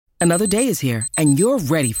Another day is here, and you're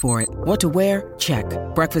ready for it. What to wear? Check.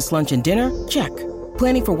 Breakfast, lunch, and dinner? Check.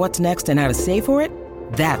 Planning for what's next and how to save for it?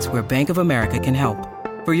 That's where Bank of America can help.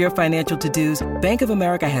 For your financial to-dos, Bank of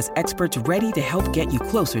America has experts ready to help get you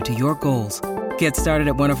closer to your goals. Get started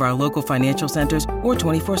at one of our local financial centers or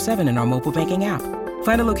 24/7 in our mobile banking app.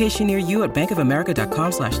 Find a location near you at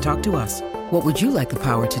bankofamerica.com/talktous. What would you like the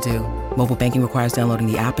power to do? Mobile banking requires downloading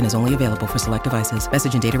the app and is only available for select devices.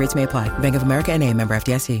 Message and data rates may apply. Bank of America N.A., member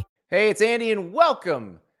FDIC. Hey, it's Andy, and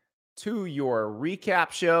welcome to your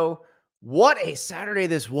recap show. What a Saturday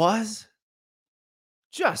this was.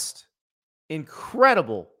 Just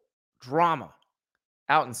incredible drama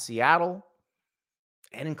out in Seattle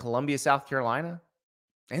and in Columbia, South Carolina,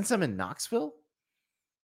 and some in Knoxville.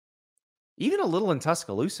 Even a little in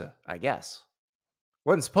Tuscaloosa, I guess.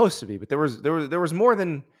 Wasn't supposed to be, but there was more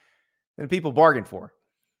than people bargained for.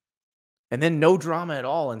 And then no drama at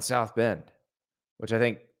all in South Bend, which I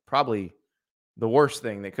think probably the worst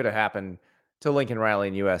thing that could have happened to Lincoln Riley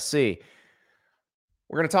and USC.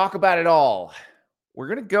 We're going to talk about it all. We're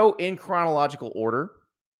going to go in chronological order.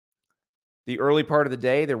 The early part of the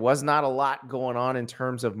day, there was not a lot going on in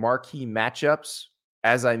terms of marquee matchups.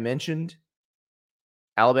 As I mentioned,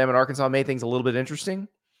 Alabama and Arkansas made things a little bit interesting.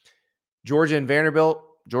 Georgia and Vanderbilt.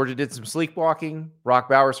 Georgia did some sleepwalking. Brock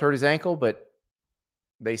Bowers hurt his ankle, but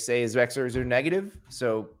they say his X-rays are negative,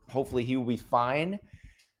 so hopefully he will be fine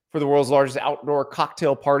for the world's largest outdoor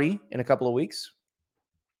cocktail party in a couple of weeks.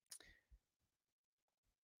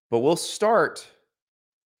 But we'll start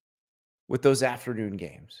with those afternoon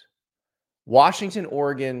games. Washington,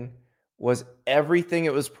 Oregon was everything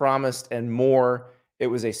it was promised and more. It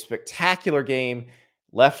was a spectacular game,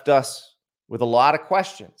 left us with a lot of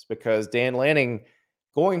questions because Dan Lanning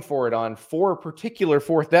going for it on three particular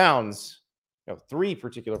fourth downs.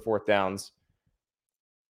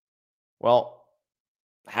 Well,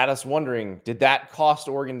 had us wondering, did that cost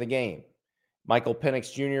Oregon the game? Michael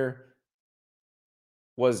Penix Jr.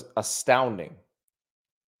 was astounding.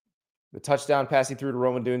 The touchdown pass he threw to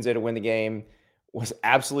Roman Dunze to win the game was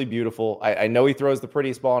absolutely beautiful. I know he throws the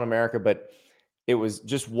prettiest ball in America, but it was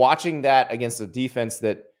just watching that against a defense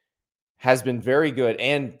that has been very good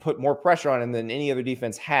and put more pressure on him than any other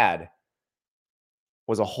defense had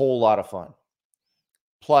was a whole lot of fun.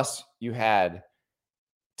 Plus, you had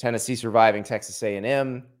Tennessee surviving Texas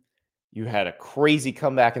A&M. You had a crazy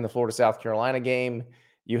comeback in the Florida-South Carolina game.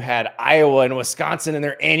 You had Iowa and Wisconsin in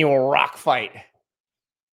their annual rock fight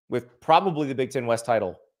with probably the Big Ten West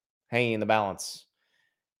title hanging in the balance.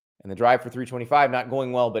 And the drive for 325 not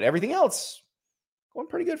going well, but everything else going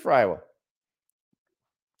pretty good for Iowa.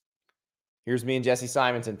 Here's me and Jesse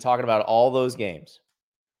Simonton talking about all those games.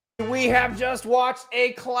 We have just watched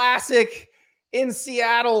a classic in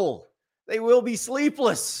Seattle. They will be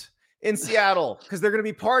sleepless in Seattle because they're going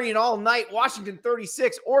to be partying all night. Washington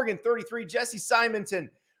 36, Oregon 33. Jesse Simonton,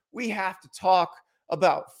 we have to talk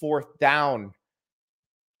about fourth down.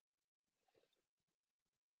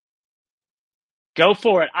 Go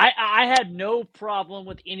for it. I had no problem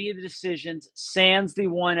with any of the decisions, sans the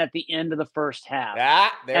one at the end of the first half.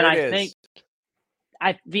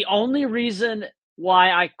 The only reason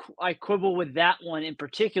why I quibble with that one in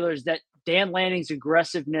particular is that Dan Lanning's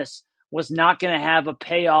aggressiveness was not going to have a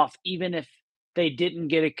payoff even if they didn't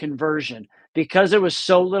get a conversion. Because there was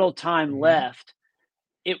so little time left,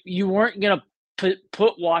 you weren't going to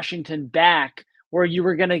put Washington back where you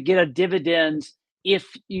were going to get a dividend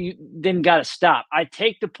if you then got to stop. I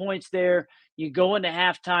take the points there. You go into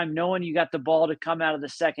halftime knowing you got the ball to come out of the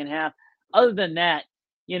second half. Other than that,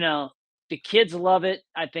 the kids love it.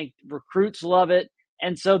 I think recruits love it.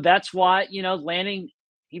 And so that's why, Lanning,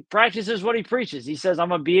 he practices what he preaches. He says, I'm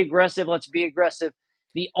going to be aggressive. Let's be aggressive.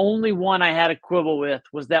 The only one I had a quibble with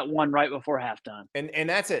was that one right before halftime. And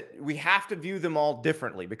that's it. We have to view them all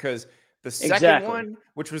differently because the second one,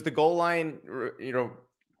 which was the goal line,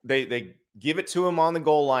 they give it to him on the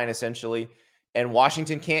goal line essentially, and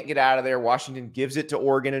Washington can't get out of there. Washington gives it to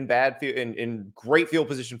Oregon in great field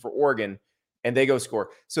position for Oregon, and they go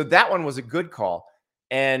score. So that one was a good call.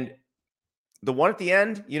 And the one at the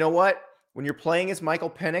end, you know what? When you're playing as Michael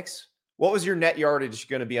Penix, what was your net yardage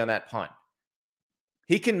going to be on that punt?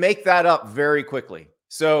 He can make that up very quickly.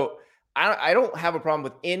 So I don't have a problem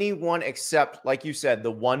with anyone except, like you said,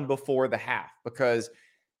 the one before the half, because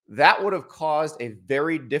that would have caused a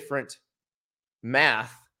very different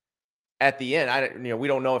math at the end. We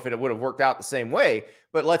don't know if it would have worked out the same way,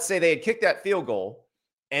 but let's say they had kicked that field goal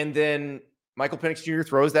and then Michael Penix Jr.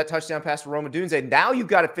 throws that touchdown pass to Roman Dunze. Now you've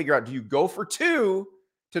got to figure out, do you go for two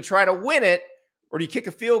to try to win it, or do you kick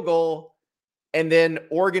a field goal and then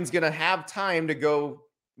Oregon's going to have time to go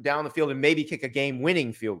down the field and maybe kick a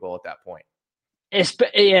game-winning field goal at that point.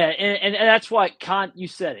 Yeah, and that's why you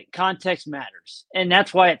said it. Context matters, and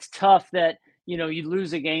that's why it's tough that you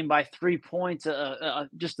lose a game by 3 points,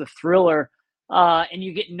 just a thriller, and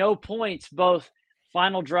you get no points both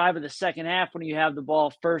final drive of the second half when you have the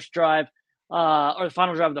ball, first drive, or the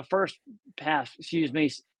final drive of the first half. Excuse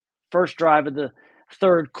me, first drive of the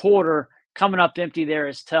third quarter. Coming up empty there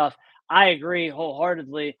is tough. I agree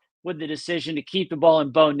wholeheartedly with the decision to keep the ball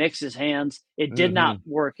in Bo Nix's hands. It did not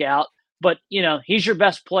work out. But, he's your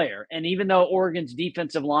best player. And even though Oregon's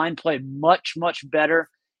defensive line played much, much better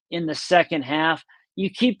in the second half,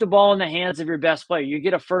 you keep the ball in the hands of your best player. You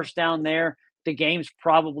get a first down there, the game's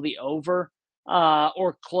probably over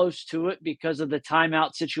or close to it because of the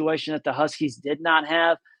timeout situation that the Huskies did not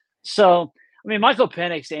have. So, Michael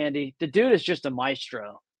Penix, Andy, the dude is just a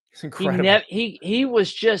maestro. It's incredible. He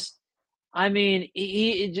was just –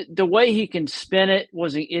 the way he can spin it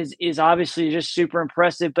is obviously just super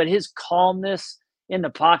impressive, but his calmness in the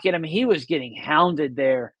pocket, he was getting hounded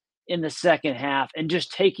there in the second half and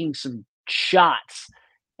just taking some shots.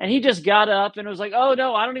 And he just got up and was like, oh,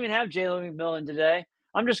 no, I don't even have Jalen McMillan today.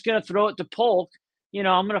 I'm just going to throw it to Polk.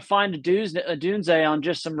 I'm going to find a Dunze on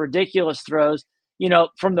just some ridiculous throws.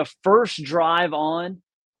 From the first drive on,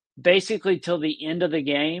 basically till the end of the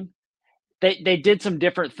game, They did some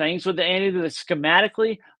different things with the Andy.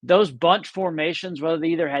 Schematically, those bunch formations, whether they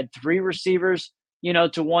either had 3 receivers,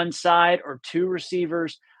 to one side or 2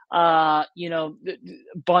 receivers, bunched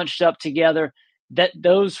up together,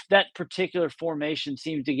 that particular formation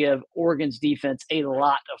seemed to give Oregon's defense a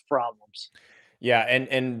lot of problems. Yeah,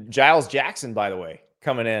 and Giles Jackson, by the way,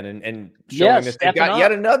 coming in and showing that they got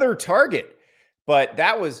yet another target. But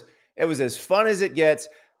it was as fun as it gets.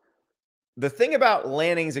 The thing about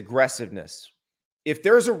Lanning's aggressiveness, if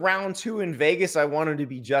there's a round 2 in Vegas, I want him to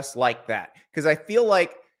be just like that, because I feel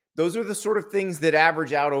like those are the sort of things that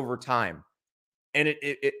average out over time. And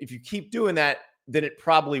if you keep doing that, then it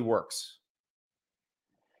probably works.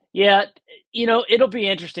 Yeah, it'll be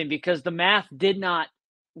interesting because the math did not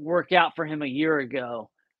work out for him a year ago,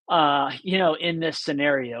 in this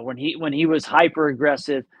scenario when he was hyper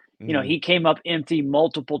aggressive. He came up empty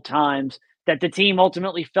multiple times. That the team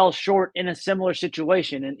ultimately fell short in a similar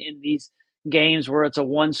situation in these games where it's a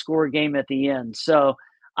 1-score game at the end. So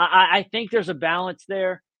I think there's a balance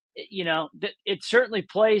there. It certainly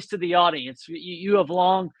plays to the audience. You have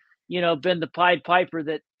long, been the Pied Piper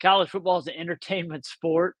that college football is an entertainment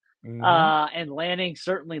sport. And Lanning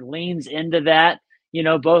certainly leans into that,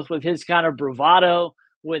 both with his kind of bravado,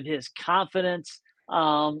 with his confidence,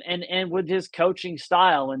 and with his coaching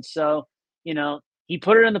style. And so, he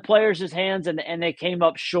put it in the players' hands and they came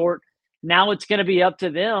up short. Now it's going to be up to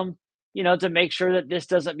them, to make sure that this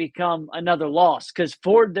doesn't become another loss. Because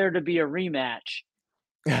for there to be a rematch,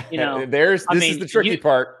 this is the tricky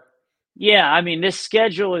part. Yeah, this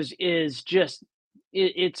schedule is just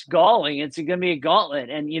it's galling. It's going to be a gauntlet.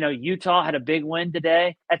 And Utah had a big win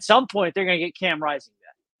today. At some point, they're going to get Cam Rising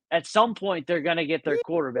back. At some point, they're going to get their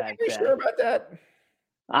quarterback back. Sure about that?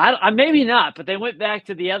 I maybe not, but they went back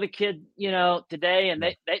to the other kid, today, and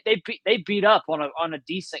they beat up on a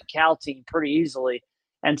decent Cal team pretty easily.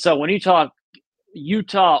 And so when you talk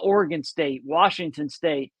Utah, Oregon State, Washington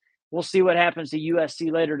State, we'll see what happens to USC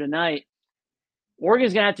later tonight.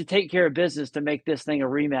 Oregon's going to have to take care of business to make this thing a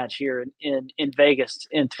rematch here in Vegas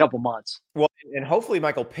in a couple months. Well, and hopefully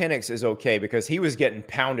Michael Penix is okay, because he was getting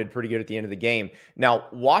pounded pretty good at the end of the game. Now,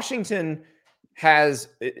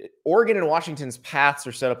 Oregon and Washington's paths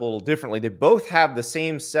are set up a little differently. They both have the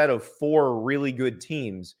same set of 4 really good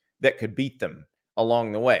teams that could beat them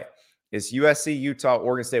along the way. It's USC, Utah,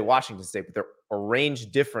 Oregon State, Washington State, but they're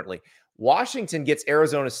arranged differently. Washington gets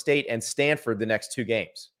Arizona State and Stanford the next 2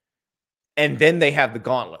 games. And then they have the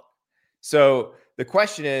gauntlet. So the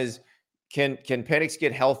question is, can Penix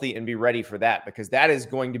get healthy and be ready for that? Because that is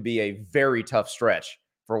going to be a very tough stretch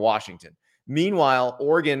for Washington. Meanwhile,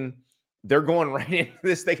 Oregon, they're going right into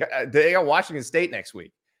this. They got Washington State next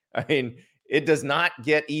week. It does not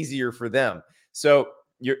get easier for them. So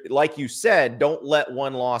like you said, don't let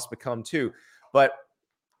one loss become 2. But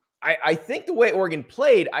I think the way Oregon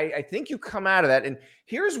played, I think you come out of that. And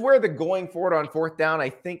here's where the going forward on 4th down,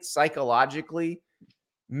 I think psychologically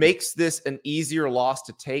makes this an easier loss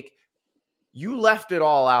to take. You left it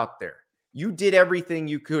all out there. You did everything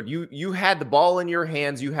you could. You had the ball in your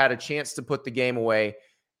hands. You had a chance to put the game away.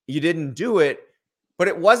 You didn't do it, but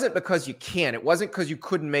it wasn't because you can't. It wasn't because you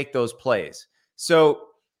couldn't make those plays. So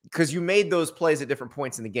because you made those plays at different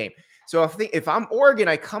points in the game. So if I'm Oregon,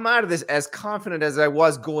 I come out of this as confident as I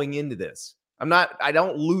was going into this. I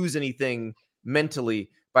don't lose anything mentally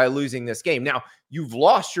by losing this game. Now, you've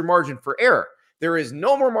lost your margin for error. There is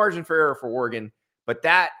no more margin for error for Oregon, but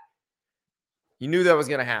you knew that was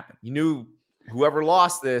going to happen. You knew whoever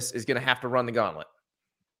lost this is going to have to run the gauntlet.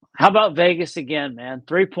 How about Vegas again, man?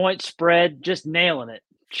 3-point spread, just nailing it.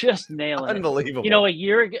 Just nailing it. Unbelievable. You know, a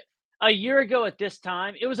year ago at this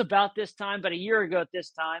time, it was about this time, but a year ago at this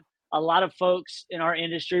time, a lot of folks in our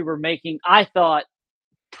industry were making, I thought,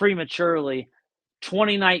 prematurely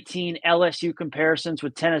 2019 LSU comparisons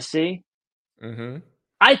with Tennessee. Mm-hmm.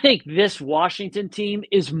 I think this Washington team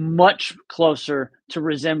is much closer to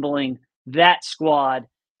resembling that squad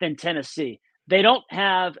than Tennessee. They don't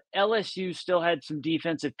have – LSU still had some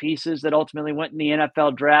defensive pieces that ultimately went in the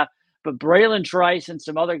NFL draft, but Braylon Trice and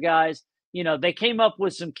some other guys, you know, they came up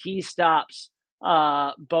with some key stops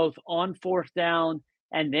both on fourth down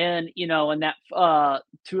and then, you know, in that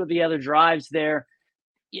two of the other drives there.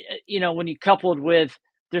 You know, when you coupled with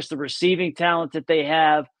just the receiving talent that they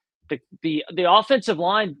have, the offensive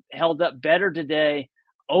line held up better today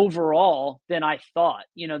overall than I thought.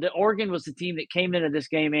 You know, the Oregon was the team that came into this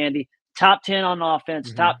game, Andy, top 10 on offense,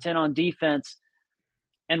 Mm-hmm. top 10 on defense.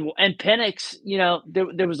 And Penix, you know,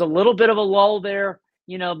 there was a little bit of a lull there,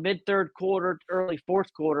 you know, mid-third quarter, early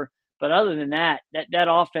fourth quarter. But other than that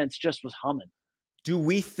offense just was humming. Do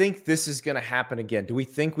we think this is going to happen again? Do we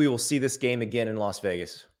think we will see this game again in Las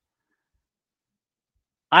Vegas?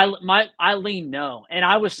 I lean no. And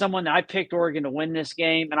I was someone that I picked Oregon to win this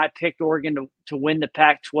game, and I picked Oregon to win the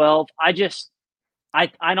Pac-12.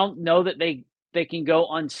 I don't know that they can go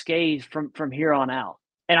unscathed from here on out.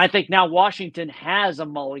 And I think now Washington has a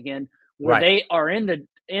mulligan where they are in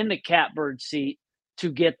the catbird seat to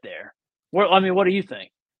get there. What do you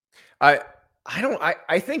think? I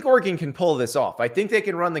think Oregon can pull this off. I think they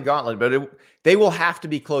can run the gauntlet, but they will have to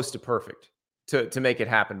be close to perfect to make it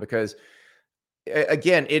happen because,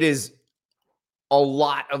 again, it is a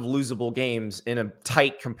lot of losable games in a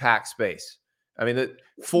tight, compact space. I mean,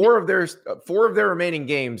 four of their remaining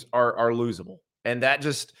games are losable, and that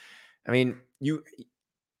just, I mean,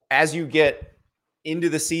 as you get into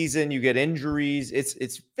the season, you get injuries.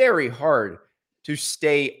 It's very hard to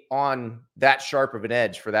stay on that sharp of an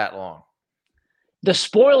edge for that long. The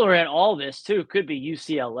spoiler in all this, too, could be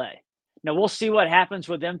UCLA. Now, we'll see what happens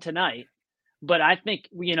with them tonight. But I think,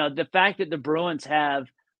 you know, the fact that the Bruins have,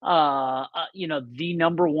 you know, the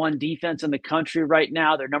number one defense in the country right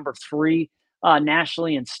now, they're number 3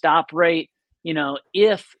 nationally in stop rate. You know,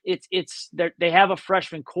 if they have a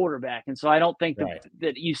freshman quarterback. And so I don't think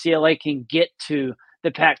that UCLA can get to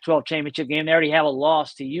the Pac-12 championship game. They already have a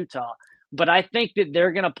loss to Utah. But I think that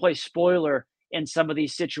they're going to play spoiler in some of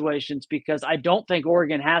these situations because I don't think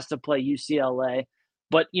Oregon has to play UCLA,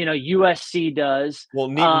 but, you know, USC does. Well,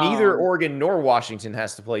 neither Oregon nor Washington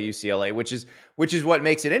has to play UCLA, which is what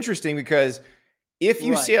makes it interesting because if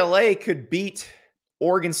UCLA could beat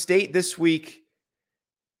Oregon State this week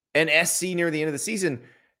and SC near the end of the season,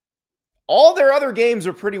 all their other games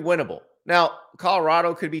are pretty winnable. Now,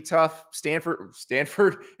 Colorado could be tough. Stanford,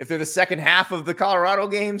 if they're the second half of the Colorado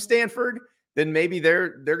game, Stanford, then maybe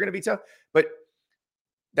they're going to be tough. But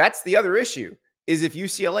that's the other issue is if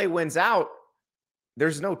UCLA wins out,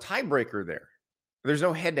 there's no tiebreaker there. There's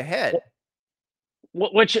no head-to-head.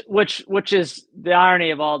 Which is the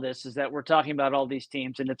irony of all this is that we're talking about all these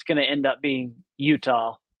teams, and it's going to end up being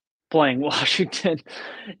Utah playing Washington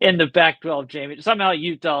in the Pac-12 championship. Somehow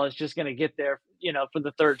Utah is just going to get there, you know, for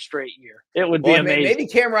the third straight year. It would be amazing. Maybe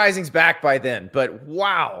Cam Rising's back by then, but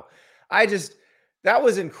wow. That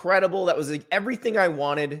was incredible. That was like everything I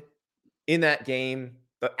wanted in that game.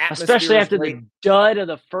 The atmosphere, especially after the dud of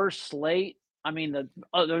the first slate. I mean,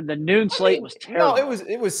 the noon slate was terrible. No,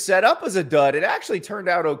 it was set up as a dud. It actually turned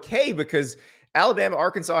out okay because Alabama,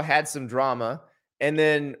 Arkansas had some drama, and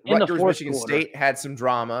then Rutgers, Michigan State had some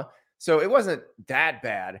drama. So it wasn't that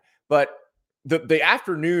bad. But the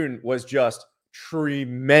afternoon was just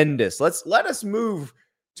tremendous. Let us move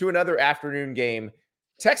to another afternoon game.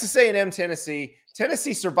 Texas A&M, Tennessee.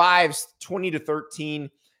 Tennessee survives 20-13.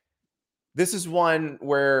 This is one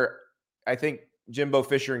where I think Jimbo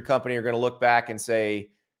Fisher and company are going to look back and say,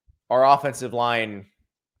 our offensive line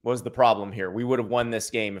was the problem here. We would have won this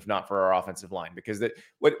game if not for our offensive line because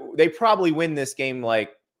they probably win this game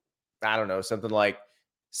like, I don't know, something like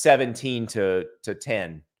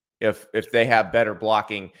 17-10 if they have better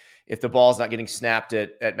blocking, if the ball's not getting snapped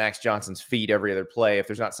at Max Johnson's feet every other play, if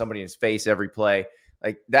there's not somebody in his face every play.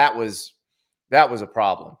 Like that was a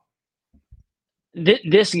problem.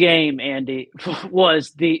 This game, Andy,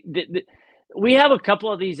 was we have a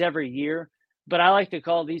couple of these every year, but I like to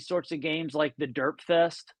call these sorts of games like the Derp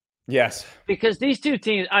Fest. Yes. Because these two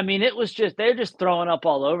teams, I mean, they're just throwing up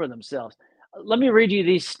all over themselves. Let me read you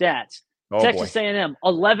these stats. Oh, Texas boy. A&M,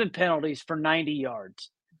 11 penalties for 90 yards.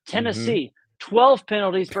 Mm-hmm. Tennessee, 12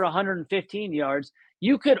 penalties for 115 yards.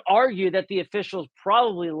 You could argue that the officials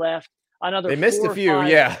probably left another They missed 4 a or few,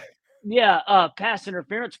 5 yeah. pass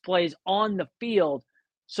interference plays on the field.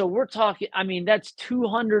 So we're talking, I mean, that's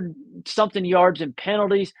 200 something yards in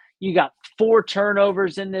penalties. You got 4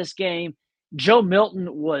 turnovers in this game. Joe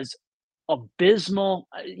Milton was abysmal.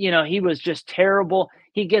 He was just terrible.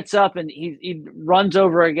 He gets up and he runs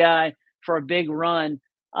over a guy for a big run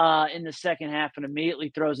in the second half and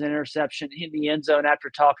immediately throws an interception in the end zone after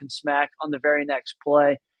talking smack on the very next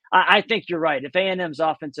play. I think you're right. If A&M's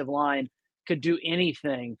offensive line could do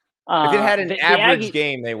anything, If it had an the average Aggies,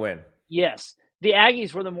 game, they win. yes, the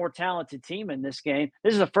Aggies were the more talented team in this game.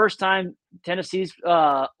 This is the first time Tennessee's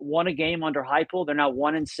won a game under Heupel. They're now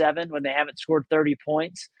 1-7 when they haven't scored 30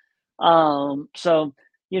 points. So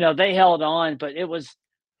they held on, but it was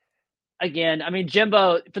again. I mean,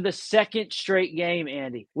 Jimbo for the second straight game.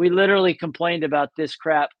 Andy, we literally complained about this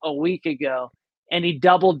crap a week ago, and he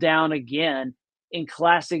doubled down again in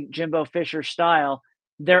classic Jimbo Fisher style.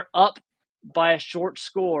 They're up by a short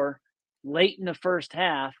score late in the first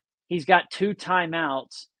half. He's got 2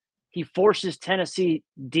 timeouts. He forces Tennessee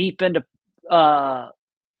deep into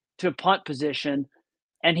to punt position,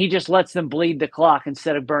 and he just lets them bleed the clock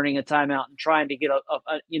instead of burning a timeout and trying to get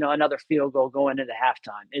another field goal going into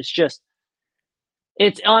halftime. It's just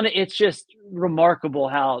remarkable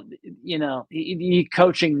how he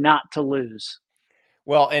coaching not to lose.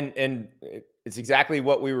 Well, and it's exactly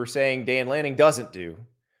what we were saying Dan Lanning doesn't do.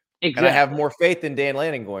 Exactly. And I have more faith in Dan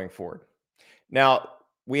Lanning going forward. Now,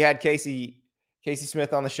 we had Casey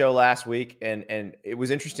Smith on the show last week, and it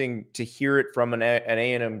was interesting to hear it from an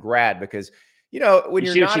A&M grad because, when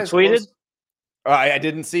you're not as tweeted? Close, I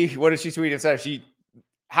didn't see. What did she tweet instead?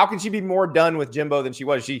 How can she be more done with Jimbo than she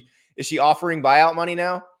was? Is she offering buyout money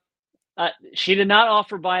now? She did not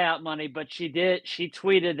offer buyout money, but she did. She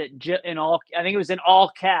tweeted that I think it was in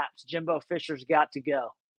all caps, Jimbo Fisher's got to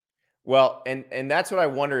go. Well, and that's what I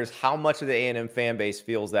wonder is how much of the A&M fan base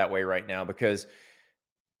feels that way right now, because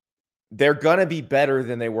they're going to be better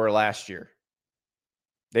than they were last year.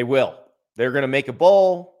 They will. They're going to make a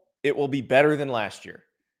bowl. It will be better than last year.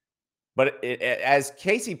 But as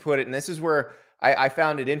Casey put it, and this is where I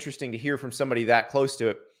found it interesting to hear from somebody that close to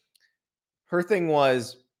it, her thing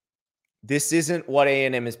was, this isn't what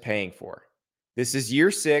A&M is paying for. This is year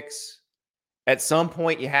 6. At some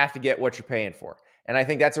point, you have to get what you're paying for. And I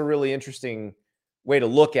think that's a really interesting way to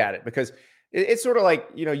look at it, because it's sort of like,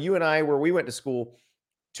 you and I, where we went to school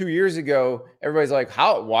 2 years ago, everybody's like,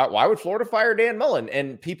 why would Florida fire Dan Mullen?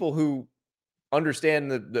 And people who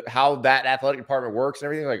understand how that athletic department works and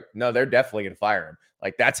everything, like, no, they're definitely going to fire him.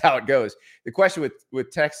 Like, that's how it goes. The question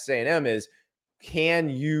with Texas A&M is, can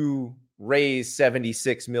you raise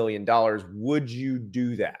 $76 million? Would you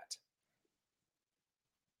do that?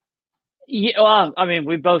 Yeah, well, I mean,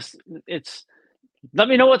 let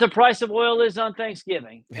me know what the price of oil is on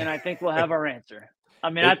Thanksgiving, and I think we'll have our answer.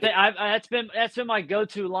 I mean, that's been my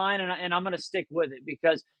go-to line, and I'm going to stick with it,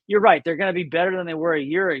 because you're right. They're going to be better than they were a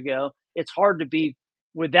year ago. It's hard to be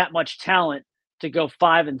with that much talent to go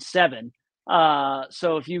 5-7.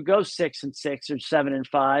 So if you go 6-6 or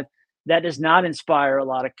 7-5, that does not inspire a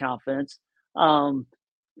lot of confidence.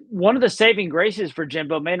 One of the saving graces for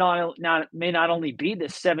Jimbo may not only be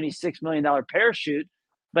this $76 million parachute,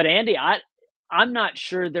 but Andy, I'm not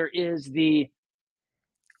sure there is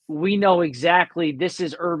we know exactly this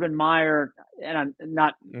is Urban Meyer, and I'm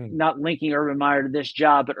not linking Urban Meyer to this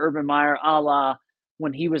job, but Urban Meyer a la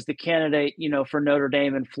when he was the candidate, for Notre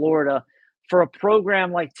Dame in Florida. For a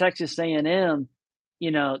program like Texas A&M,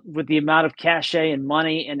 with the amount of cachet and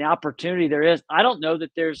money and the opportunity there is, I don't know that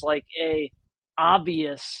there's like a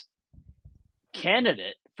obvious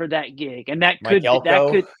candidate for that gig, and that could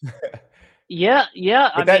yeah.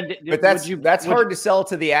 That's hard to sell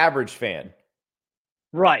to the average fan,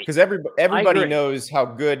 right? Because everybody knows how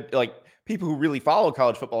good, like, people who really follow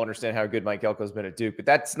college football understand how good Mike Elko's been at Duke, but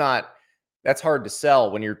that's hard to sell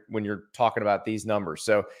when you're talking about these numbers.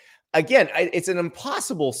 So again, it's an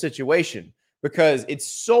impossible situation because it's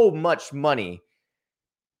so much money.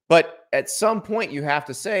 But at some point, you have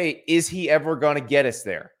to say, is he ever going to get us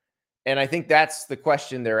there? And I think that's the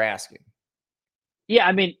question they're asking. Yeah,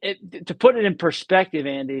 I mean, to put it in perspective,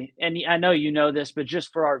 Andy, and I know you know this, but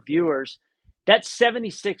just for our viewers, that's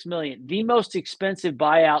 $76 million. The most expensive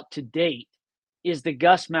buyout to date is the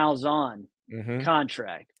Gus Malzahn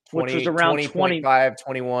contract, which was around 20.5,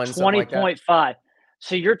 21, something like that. 20.5.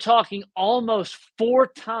 So you're talking almost 4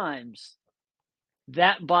 times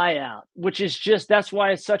that buyout, which is that's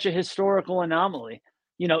why it's such a historical anomaly.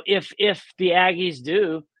 if the Aggies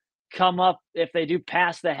do come up, if they do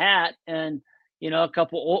pass the hat, and a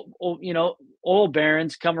couple oil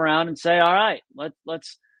barons come around and say, all right,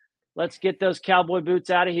 let's get those cowboy boots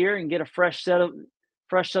out of here and get a fresh set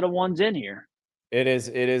of ones in here. It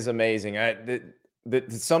is amazing.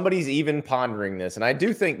 Somebody's even pondering this, and I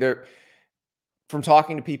do think they're, from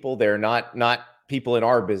talking to people, they're not people in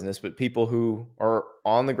our business, but people who are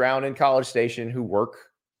on the ground in College Station who work,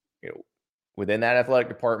 within that athletic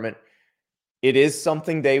department. It is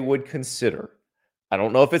something they would consider. I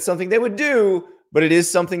don't know if it's something they would do, but it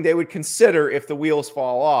is something they would consider if the wheels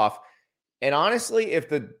fall off. And honestly, if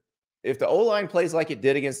the O-line plays like it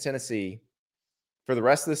did against Tennessee for the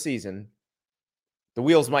rest of the season, the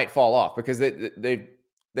wheels might fall off, because they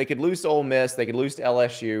could lose to Ole Miss, they could lose to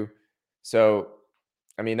LSU. So,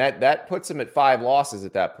 I mean, that puts them at 5 losses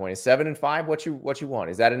at that point. Is 7-5 what you want?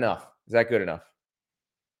 Is that enough? Is that good enough?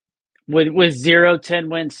 With 0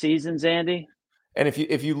 10-win seasons, Andy? And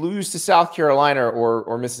if you lose to South Carolina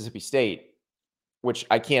or Mississippi State, which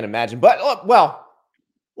I can't imagine, but well,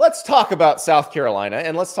 let's talk about South Carolina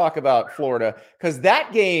and let's talk about Florida, because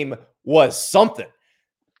that game was something.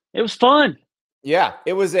 It was fun. Yeah,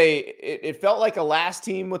 it felt like a last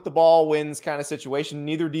team with the ball wins kind of situation.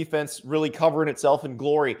 Neither defense really covering itself in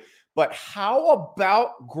glory. But how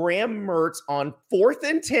about Graham Mertz on 4th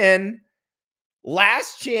and 10,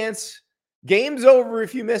 last chance, game's over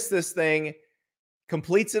if you miss this thing,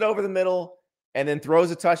 completes it over the middle, and then throws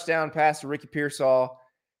a touchdown pass to Ricky Pearsall,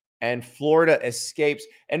 and Florida escapes.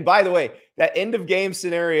 And by the way, that end of game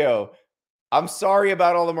scenario, I'm sorry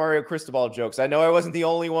about all the Mario Cristobal jokes. I know I wasn't the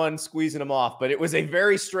only one squeezing them off, but it was a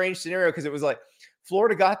very strange scenario, because it was like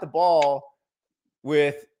Florida got the ball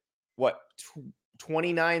with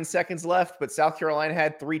 29 seconds left, but South Carolina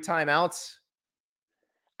had 3 timeouts.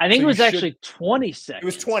 I think it was actually 20 seconds. It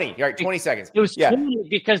was 20. Right, 20 seconds. It was 20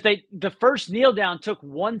 because the first kneel down took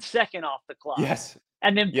 1 second off the clock. Yes.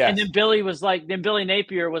 And then Billy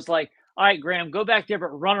Napier was like, all right, Graham, go back there, but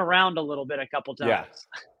run around a little bit a couple times. Yeah.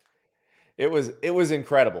 It was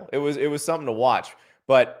incredible. It was something to watch.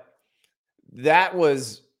 But that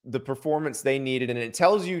was the performance they needed, and it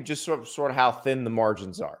tells you just sort of how thin the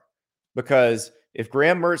margins are. Because if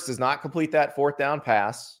Graham Mertz does not complete that 4th down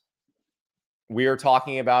pass, we are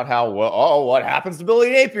talking about how, what happens to Billy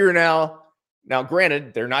Napier now? Now,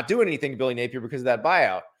 granted, they're not doing anything to Billy Napier because of that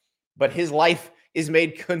buyout, but his life is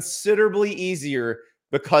made considerably easier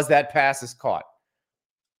because that pass is caught.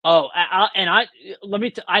 Oh,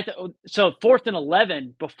 so 4th and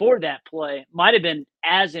 11 before that play might have been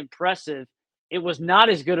as impressive. It was not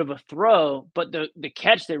as good of a throw, but the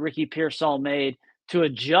catch that Ricky Pearsall made to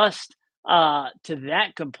adjust to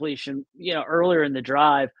that completion, earlier in the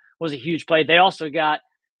drive, was a huge play. They also got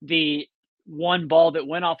the one ball that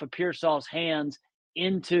went off of Pearsall's hands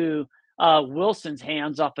into Wilson's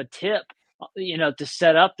hands off a tip, to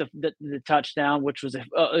set up the touchdown, which was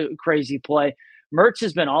a crazy play. Mertz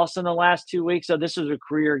has been awesome the last 2 weeks, so this was a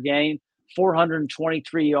career game,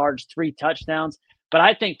 423 yards, 3 touchdowns. But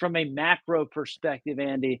I think from a macro perspective,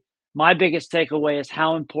 Andy, my biggest takeaway is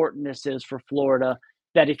how important this is for Florida,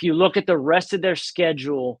 that if you look at the rest of their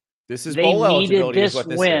schedule, they needed this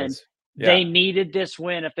win. Yeah. They needed this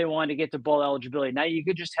win if they wanted to get to bowl eligibility. Now you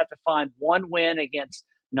could just have to find one win against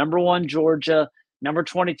number 1 Georgia, number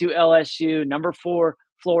 22 LSU, number 4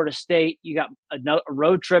 Florida State. You got a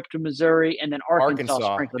road trip to Missouri, and then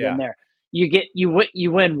Arkansas sprinkled in there.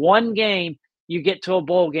 You win one game, you get to a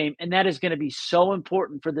bowl game, and that is going to be so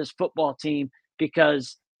important for this football team,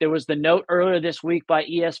 because there was the note earlier this week by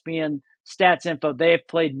ESPN Stats Info. They have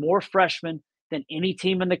played more freshmen than any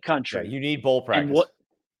team in the country. Yeah, you need bowl practice.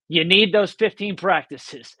 You need those 15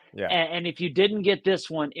 practices. Yeah. And if you didn't get this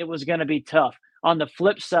one, it was going to be tough. On the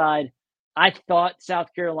flip side, I thought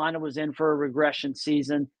South Carolina was in for a regression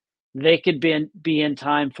season. They could be in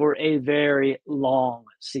time for a very long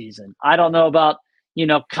season. I don't know about,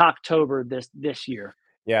 Cocktober this year.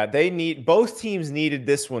 Yeah, both teams needed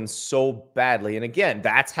this one so badly. And again,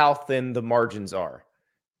 that's how thin the margins are.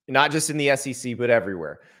 Not just in the SEC, but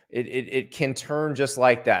everywhere. It can turn just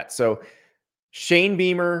like that. So Shane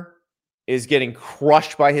Beamer is getting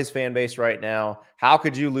crushed by his fan base right now. How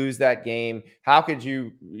could you lose that game? How could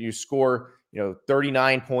you score,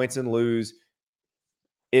 39 points and lose?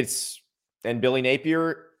 And Billy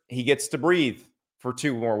Napier, he gets to breathe for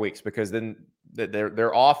 2 more weeks, because then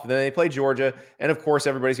they're off. Then they play Georgia, and of course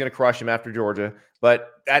everybody's going to crush him after Georgia.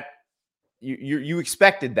 But that you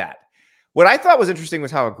expected that. What I thought was interesting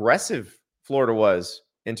was how aggressive Florida was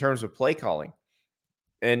in terms of play calling.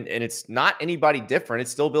 And it's not anybody different.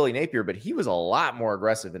 It's still Billy Napier, but he was a lot more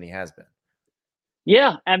aggressive than he has been.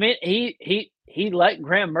 Yeah, I mean, he he let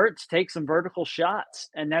Graham Mertz take some vertical shots,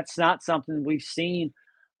 and that's not something we've seen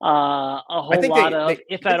a whole lot of,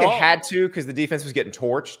 if at all. They had to, because the defense was getting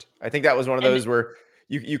torched. I think that was one of those where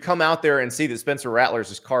you come out there and see that Spencer Rattler's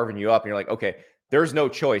just carving you up, and you're like, okay, there's no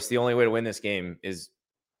choice. The only way to win this game is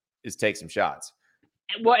take some shots.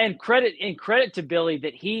 Well, and credit to Billy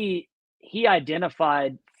that he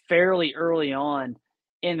identified fairly early on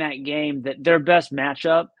in that game that their best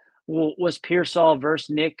matchup was Pearsall versus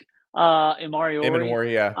Nick Imariori,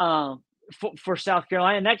 for South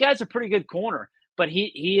Carolina, and that guy's a pretty good corner. But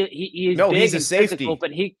he's big he's a and safety. Physical,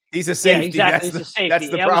 but he's a safety. Yeah, exactly. He's a safety. That's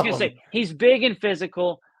the problem. I was going to say he's big and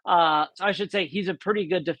physical. So I should say he's a pretty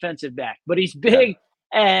good defensive back, but he's big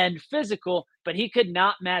and physical. But he could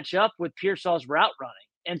not match up with Pearsall's route running,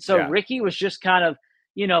 and so Ricky was just kind of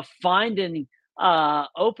finding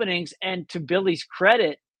openings. And to Billy's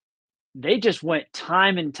credit, they just went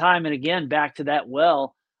time and again back to that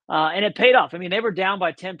well, and it paid off. I mean, they were down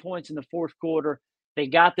by 10 points in the fourth quarter. They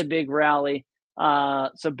got the big rally.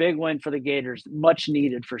 So big win for the Gators, much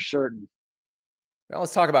needed for certain. Now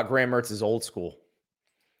let's talk about Graham Mertz's old school.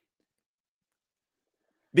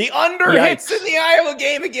 The under hits in the Iowa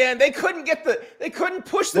game again. They couldn't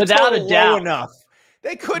push the total low enough.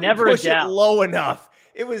 They couldn't push it low enough.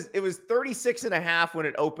 It was 36.5 when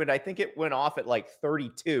it opened. I think it went off at like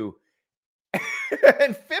 32.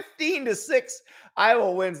 And 15-6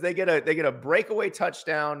 Iowa wins. They get a breakaway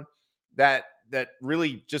touchdown that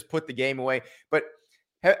really just put the game away. But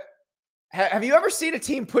have you ever seen a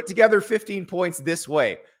team put together 15 points this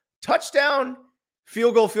way? Touchdown,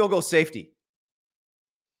 field goal, safety.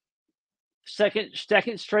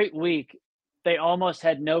 Second straight week, they almost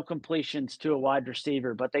had no completions to a wide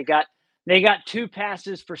receiver, but they got 2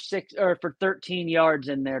 passes for 13 yards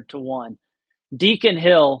in there to one. Deacon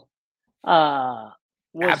Hill was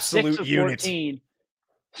absolute 6 of 14.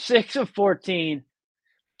 6 of 14.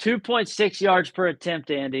 2.6 yards per attempt,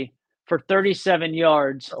 Andy, for 37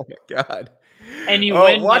 yards. Oh, my God. And you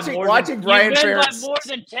win by more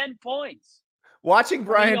than 10 points. Watching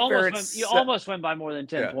Brian Ferentz. You almost win by more than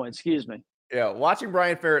 10 points. Excuse me. Yeah, watching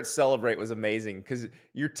Brian Ferentz celebrate was amazing because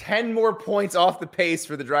you're 10 more points off the pace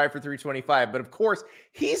for the drive for 325. But, of course,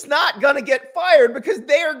 he's not going to get fired because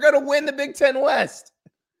they are going to win the Big Ten West.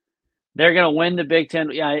 They're going to win the Big Ten.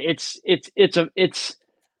 Yeah, it's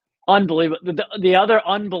unbelievable. The other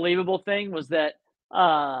unbelievable thing was that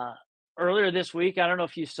earlier this week, I don't know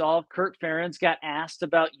if you saw, Kirk Ferentz got asked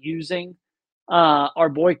about using our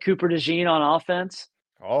boy Cooper DeJean on offense.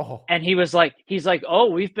 Oh, and he's like,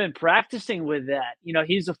 oh, we've been practicing with that.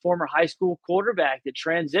 He's a former high school quarterback that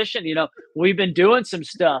transitioned. We've been doing some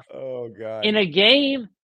stuff. Oh, God. In a game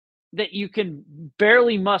that you can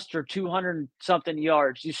barely muster 200 something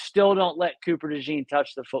yards, you still don't let Cooper DeJean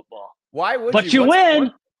touch the football. Why would but you? you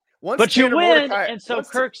win. You win, and so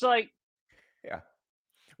Kirk's like, yeah.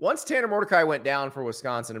 Once Tanner Mordecai went down for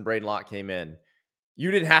Wisconsin and Braden Locke came in,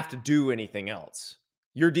 you didn't have to do anything else.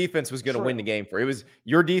 Your defense was going to win the game it was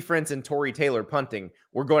your defense and Torrey Taylor punting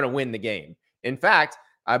were going to win the game. In fact,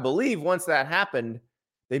 I believe once that happened,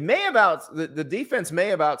 the defense may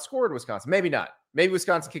have outscored Wisconsin. Maybe not. Maybe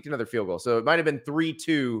Wisconsin kicked another field goal. So it might have been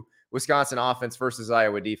 3-2 Wisconsin offense versus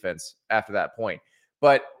Iowa defense after that point.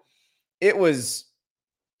 But it was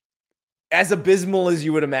as abysmal as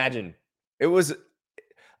you would imagine. It was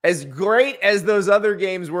as great as those other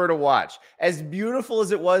games were to watch, as beautiful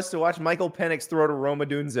as it was to watch Michael Penix throw to Roma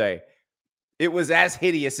Dunze. It was as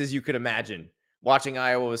hideous as you could imagine watching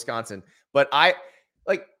Iowa, Wisconsin. But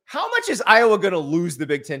how much is Iowa going to lose the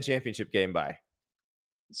Big Ten championship game by?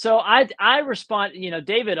 So I respond,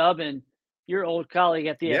 David Ubben, your old colleague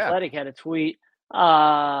at The Athletic, had a tweet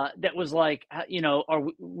that was like,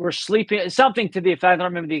 we're sleeping, something to the effect, I don't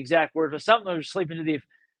remember the exact word, but something was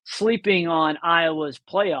sleeping on Iowa's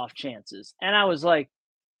playoff chances. And I was like,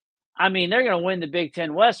 they're going to win the Big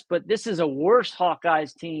Ten West, but this is a worse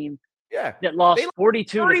Hawkeyes team that lost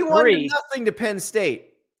 42-3. Nothing to Penn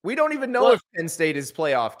State. We don't even know if Penn State is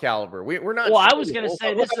playoff caliber. We're not. Well, I was going to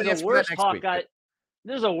say this is a worse Hawkeye.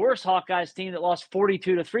 There's a worse Hawkeyes team that lost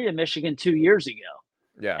 42-3 to Michigan 2 years ago.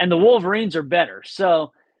 Yeah. And the Wolverines are better.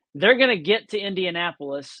 So they're going to get to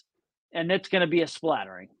Indianapolis, and it's going to be a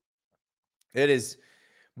splattering. It is.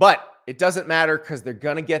 But it doesn't matter because they're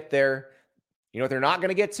going to get there. You know what they're not going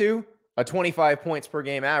to get to? A 25 points per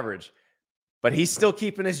game average. But he's still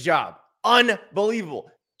keeping his job. Unbelievable.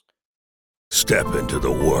 Step into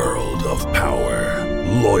the world of power,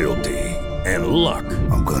 loyalty, and luck.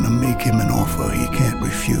 I'm going to make him an offer he can't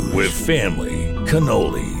refuse. With family,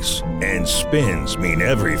 cannolis, and spins mean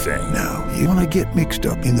everything. Now, you want to get mixed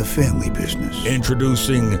up in the family business.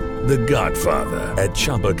 Introducing The Godfather at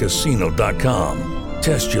ChumbaCasino.com.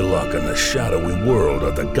 Test your luck in the shadowy world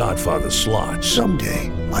of The Godfather slot.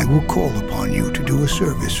 Someday, I will call upon you to do a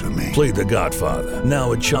service for me. Play The Godfather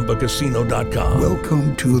now at ChumbaCasino.com.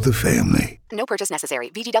 Welcome to the family. No purchase necessary.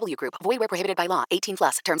 VGW Group. Void where prohibited by law.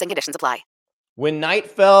 18+. Terms and conditions apply. When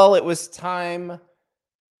night fell, it was time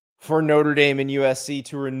for Notre Dame and USC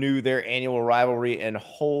to renew their annual rivalry, and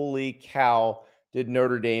holy cow, did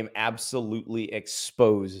Notre Dame absolutely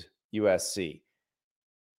expose USC.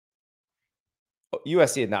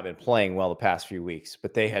 USC had not been playing well the past few weeks,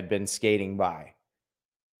 but they had been skating by.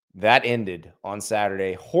 That ended on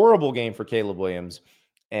Saturday. Horrible game for Caleb Williams,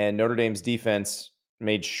 and Notre Dame's defense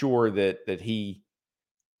made sure that he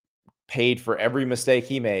paid for every mistake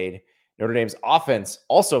he made. Notre Dame's offense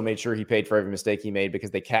also made sure he paid for every mistake he made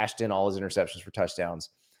because they cashed in all his interceptions for touchdowns.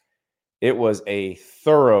 It was a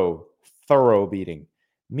thorough beating.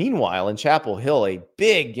 Meanwhile, in Chapel Hill, a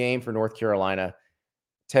big game for North Carolina.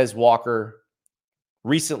 Tez Walker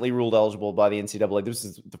recently ruled eligible by the NCAA. This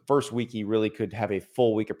is the first week he really could have a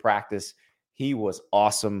full week of practice. He was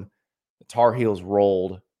awesome. The Tar Heels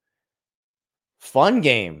rolled. Fun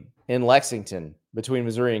game in Lexington between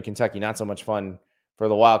Missouri and Kentucky. Not so much fun for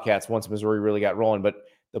the Wildcats once Missouri really got rolling, but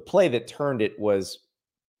the play that turned it was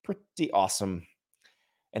pretty awesome.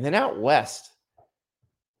 And then out west,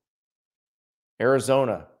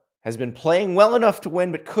 Arizona has been playing well enough to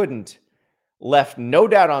win, but couldn't. Left no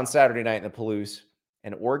doubt on Saturday night in the Palouse.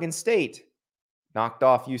 And Oregon State knocked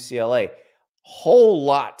off UCLA. Whole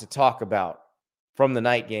lot to talk about from the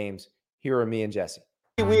night games. Here are me and Jesse.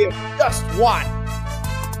 We have just watched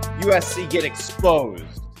USC get exposed.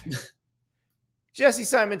 Jesse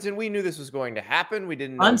Simonton, we knew this was going to happen. We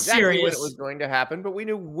didn't know exactly when it was going to happen, but we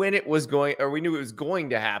knew when it was going, or we knew it was going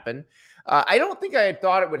to happen. I don't think I had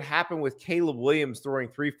thought it would happen with Caleb Williams throwing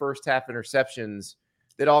 3 first-half interceptions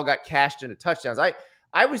that all got cashed into touchdowns.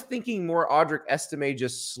 I was thinking more Audric Estime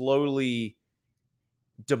just slowly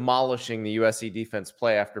demolishing the USC defense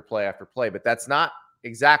play after play after play, but that's not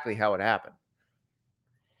exactly how it happened.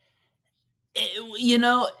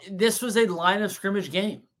 This was a line of scrimmage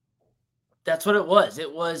game. That's what it was.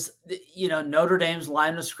 It was, Notre Dame's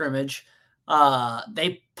line of scrimmage.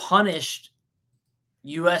 They punished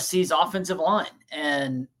USC's offensive line,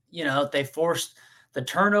 and, they forced the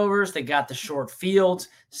turnovers. They got the short fields.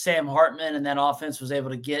 Sam Hartman and that offense was able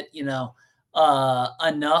to get, enough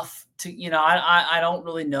to, I don't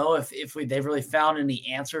really know if they've really found any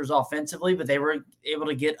answers offensively, but they were able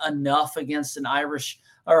to get enough against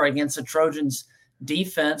against the Trojans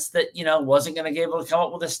defense that, wasn't going to be able to come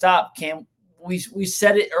up with a stop. We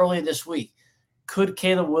said it earlier this week. Could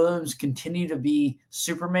Caleb Williams continue to be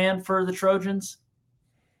Superman for the Trojans?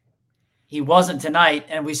 He wasn't tonight,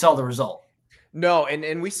 and we saw the result. No,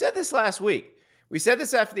 and we said this last week. We said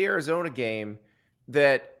this after the Arizona game,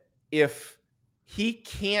 that if he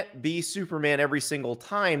can't be Superman every single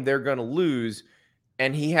time, they're going to lose.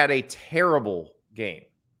 And he had a terrible game,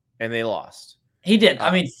 and they lost. He did.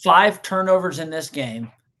 5 turnovers in this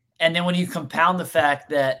game. And then when you compound the fact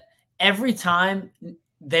that every time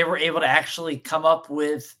they were able to actually come up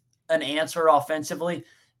with an answer offensively,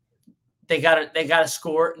 they got to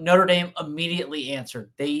score. Notre Dame immediately answered.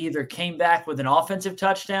 They either came back with an offensive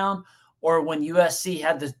touchdown, or when USC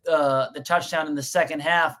had the touchdown in the second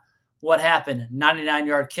half, what happened?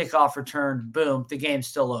 99-yard kickoff return. Boom, the game's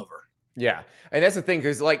still over. Yeah, and that's the thing,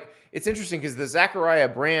 because it's interesting because the Zachariah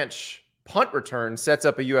Branch punt return sets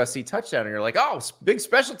up a USC touchdown, and you're like, oh, big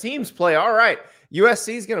special teams play. All right,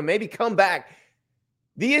 USC is going to maybe come back.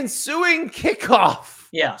 The ensuing kickoff.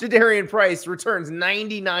 Yeah. Jadarian Price returns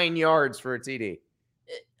 99 yards for a TD.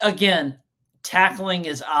 Again, tackling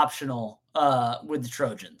is optional with the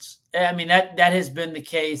Trojans. That has been the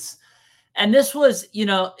case. And this was,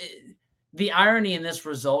 the irony in this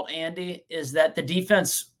result, Andy, is that the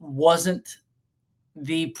defense wasn't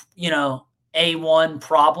the, A1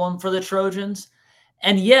 problem for the Trojans.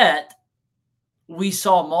 And yet we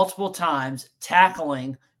saw multiple times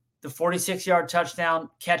tackling the 46-yard touchdown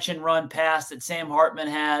catch and run pass that Sam Hartman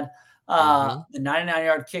had, the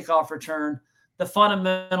 99-yard kickoff return. The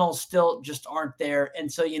fundamentals still just aren't there.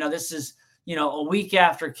 And so, this is, a week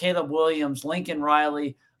after Caleb Williams, Lincoln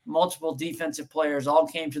Riley, multiple defensive players all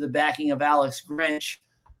came to the backing of Alex Grinch.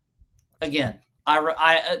 Again,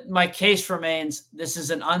 my case remains, this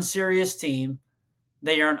is an unserious team.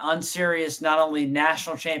 They are an unserious, not only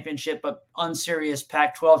national championship, but unserious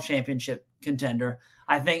Pac-12 championship contender.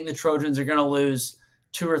 I think the Trojans are going to lose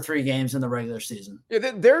 2 or 3 games in the regular season.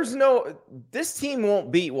 Yeah, this team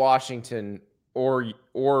won't beat Washington or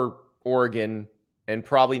Oregon, and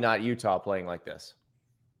probably not Utah playing like this.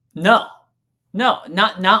 No, not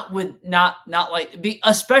like,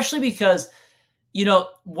 especially because,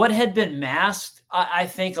 what had been masked, I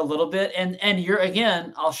think a little bit, and you're,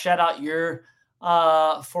 again, I'll shout out your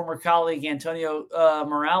former colleague Antonio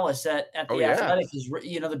Morales at the Athletic, is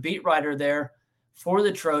the beat writer there for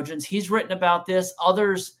the Trojans. He's written about this.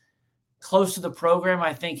 Others close to the program,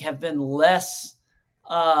 I think, have been less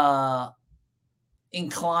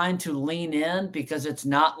inclined to lean in, because it's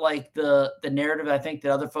not like the narrative I think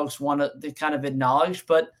that other folks want to kind of acknowledge.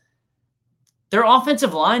 But their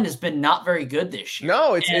offensive line has been not very good this year.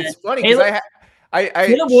 No, it's funny because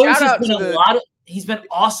Caleb Williams has been he's been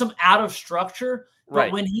awesome out of structure, but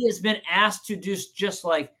right. when he has been asked to just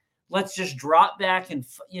like, let's just drop back and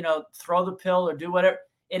throw the pill or do whatever,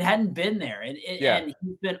 it hadn't been there, and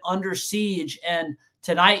he's been under siege. And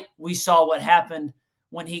tonight we saw what happened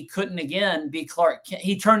when he couldn't again be Clark Kent.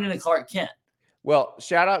 He turned into Clark Kent. Well,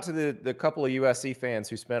 shout out to the couple of USC fans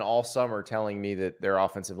who spent all summer telling me that their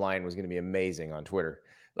offensive line was going to be amazing on Twitter.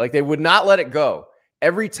 Like, they would not let it go.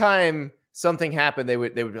 Every time something happened, they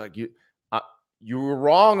would be like, you were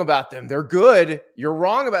wrong about them. They're good. You're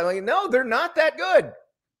wrong about them. Like, no, they're not that good.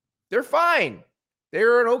 They're fine.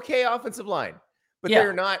 They're an okay offensive line, but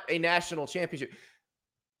they're not a national championship.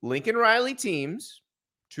 Lincoln Riley teams,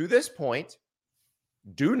 to this point,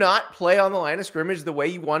 do not play on the line of scrimmage the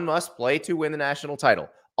way one must play to win the national title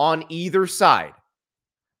on either side.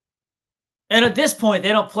 And at this point, they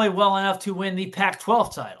don't play well enough to win the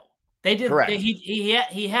Pac-12 title. They did. Correct.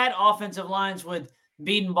 He had offensive lines with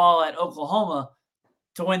Bedenbaugh at Oklahoma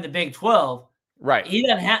to win the Big 12. Right. He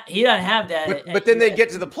doesn't have that. But then they'd get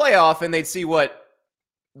to the playoff and they'd see what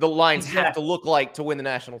the lines have to look like to win the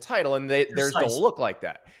national title, and theirs don't look like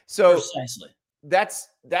that. So precisely. That's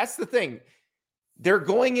the thing. They're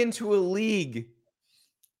going into a league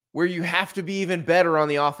where you have to be even better on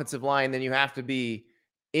the offensive line than you have to be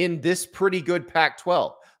in this pretty good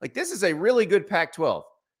Pac-12. Like, this is a really good Pac-12.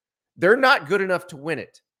 They're not good enough to win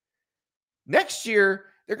it. Next year,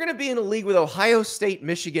 they're going to be in a league with Ohio State,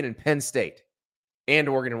 Michigan, and Penn State, and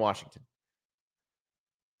Oregon and Washington.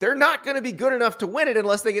 They're not going to be good enough to win it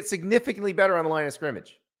unless they get significantly better on the line of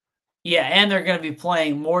scrimmage. Yeah, and they're going to be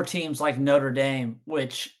playing more teams like Notre Dame,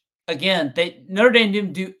 which, again, Notre Dame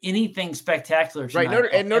didn't do anything spectacular tonight.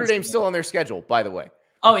 Right, Notre Dame's still on their schedule, by the way.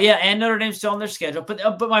 Oh, yeah, and Notre Dame's still on their schedule.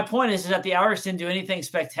 But my point is that the Irish didn't do anything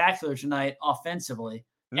spectacular tonight offensively,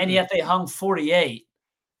 and yet they hung 48.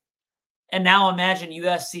 And now imagine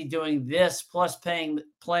USC doing this, plus playing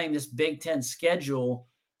this Big Ten schedule.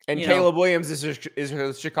 And Caleb Williams is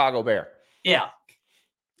a Chicago Bear. Yeah.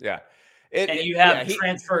 Yeah. And you have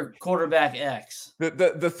transfer quarterback X.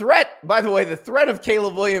 The threat, by the way, the threat of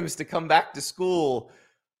Caleb Williams to come back to school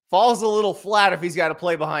falls a little flat if he's got to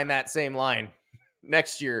play behind that same line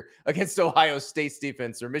next year against Ohio State's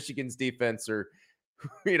defense or Michigan's defense or,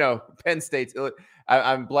 Penn State's.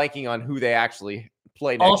 I'm blanking on who they actually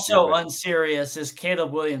play next also year. Unserious is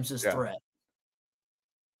Caleb Williams' threat.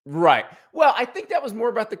 Right. Well, I think that was more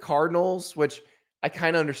about the Cardinals, which I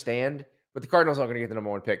kind of understand. But the Cardinals aren't going to get the number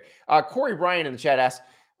one pick. Corey Bryan in the chat asked,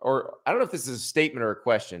 or I don't know if this is a statement or a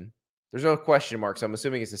question. There's no question mark, so I'm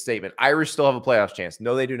assuming it's a statement. Irish still have a playoff chance.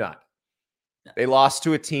 No, they do not. They lost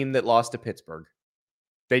to a team that lost to Pittsburgh.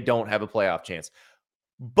 They don't have a playoff chance.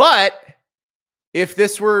 But if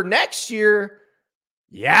this were next year,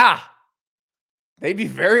 they'd be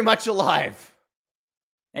very much alive.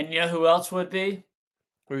 And you know who else would be?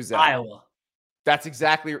 Who's that? Iowa. That's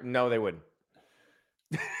exactly. No, they wouldn't.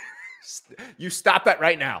 You stop that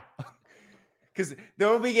right now, because there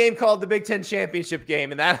will be a game called the Big Ten Championship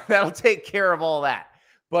game, and that'll take care of all that.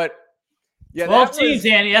 But 12 teams,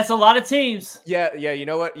 Andy. That's a lot of teams. Yeah. You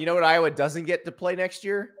know what? Iowa doesn't get to play next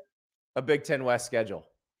year? A Big Ten West schedule.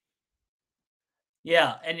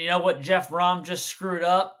 Yeah, and you know what? Jeff Brom just screwed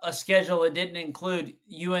up a schedule that didn't include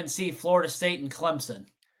UNC, Florida State, and Clemson.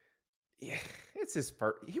 Yeah. It's his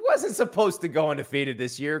part. He wasn't supposed to go undefeated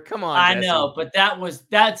this year. Come on, I Jesse. know, but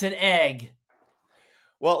that's an egg.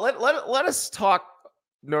 Well, let us talk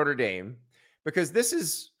Notre Dame, because this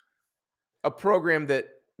is a program that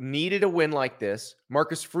needed a win like this.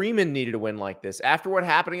 Marcus Freeman needed a win like this after what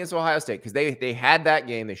happened against Ohio State, because they had that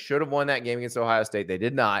game. They should have won that game against Ohio State. They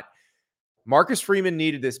did not. Marcus Freeman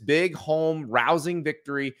needed this big home rousing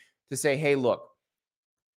victory to say, hey, look,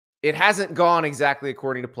 it hasn't gone exactly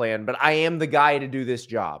according to plan, but I am the guy to do this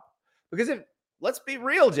job. Because let's be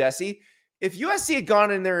real, Jesse, if USC had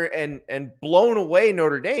gone in there and blown away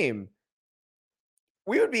Notre Dame,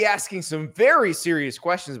 we would be asking some very serious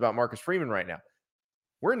questions about Marcus Freeman right now.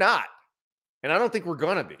 We're not. And I don't think we're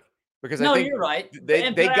going to be. because No, I think you're right.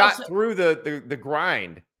 they got through the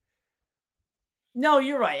grind. No,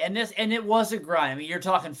 you're right. And it was a grind. I mean, you're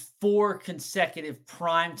talking 4 consecutive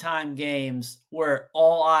primetime games where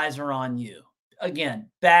all eyes are on you. Again,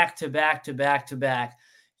 back to back to back to back.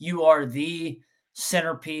 You are the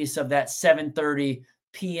centerpiece of that 7:30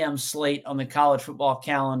 p.m. slate on the college football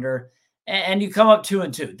calendar. And you come up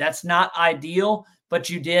 2-2. That's not ideal, but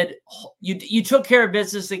you took care of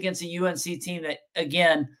business against a UNC team that,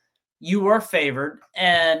 again, you were favored,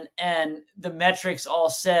 and the metrics all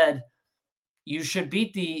said you should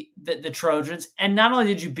beat the Trojans. And not only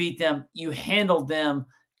did you beat them, you handled them,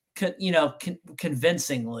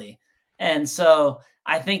 convincingly. And so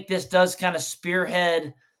I think this does kind of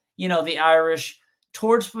spearhead, the Irish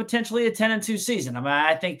towards potentially a 10-2 season. I mean,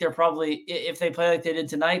 I think they're probably, if they play like they did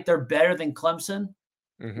tonight, they're better than Clemson,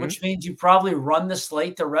 which means you probably run the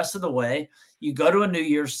slate the rest of the way. You go to a New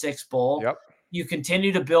Year's Six bowl. Yep. You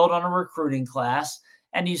continue to build on a recruiting class,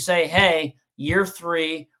 and you say, hey, year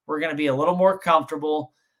 3, we're going to be a little more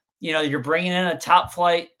comfortable. You're bringing in a top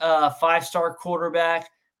flight 5-star quarterback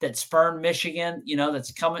that spurned Michigan,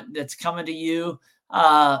 that's coming to you.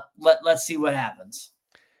 Let's see what happens.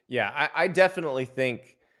 Yeah, I definitely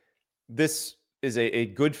think this is a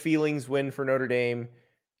good feelings win for Notre Dame.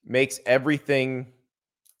 Makes everything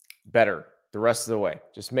better the rest of the way.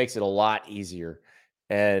 Just makes it a lot easier.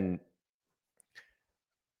 And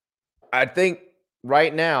I think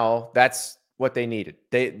right now that's what they needed.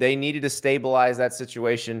 They needed to stabilize that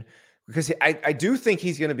situation, because I do think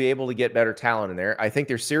he's going to be able to get better talent in there. I think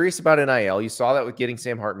they're serious about NIL. You saw that with getting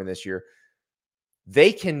Sam Hartman this year.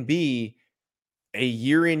 They can be a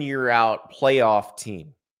year in, year out playoff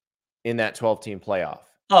team in that 12-team playoff.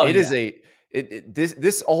 Oh, it is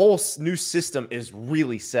this whole new system is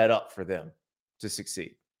really set up for them to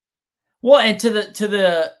succeed. Well, and to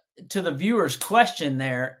the viewer's question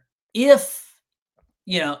there, if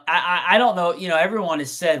I don't know, everyone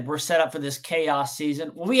has said we're set up for this chaos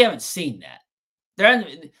season. Well, we haven't seen that.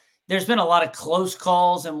 There's been a lot of close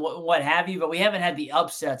calls and what have you, but we haven't had the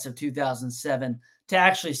upsets of 2007 to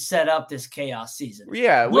actually set up this chaos season.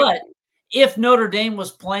 Yeah. But if Notre Dame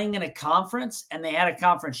was playing in a conference and they had a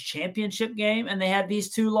conference championship game and they had these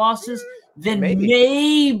 2 losses, then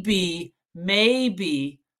maybe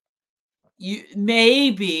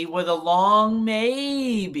with a long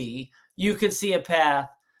maybe, you could see a path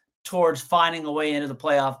towards finding a way into the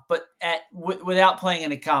playoff. But without playing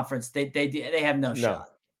in a conference, they have no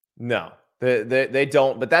shot. No, they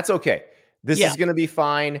don't. But that's okay. This is going to be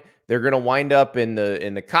fine. They're going to wind up in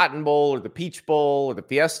the Cotton Bowl or the Peach Bowl or the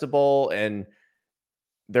Fiesta Bowl, and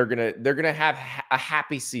they're gonna have a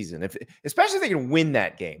happy season. Especially if they can win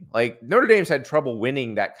that game. Like, Notre Dame's had trouble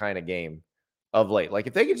winning that kind of game of late. Like,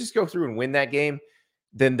 if they could just go through and win that game,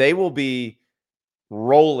 then they will be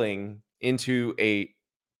rolling into a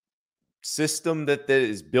system that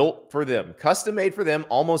is built for them, custom made for them,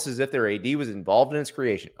 almost as if their AD was involved in its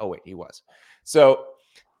creation. Oh wait, he was. So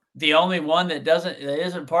the only one that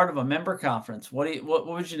isn't part of a member conference. What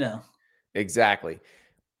would you know? Exactly.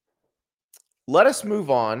 Let us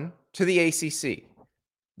move on to the ACC,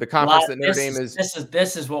 the conference that Notre Dame is.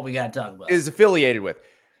 This is what we got to talk about. Is affiliated with.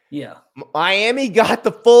 Yeah. Miami got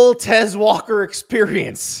the full Tez Walker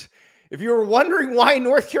experience. If you were wondering why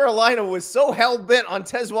North Carolina was so hell-bent on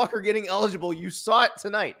Tez Walker getting eligible, you saw it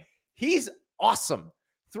tonight. He's awesome.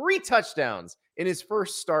 3 touchdowns in his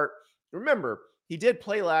first start. Remember, he did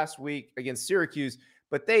play last week against Syracuse,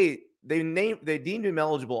 but they deemed him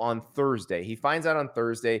eligible on Thursday. He finds out on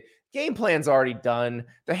Thursday. Game plan's already done.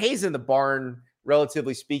 The hay's in the barn,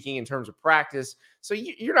 relatively speaking, in terms of practice. So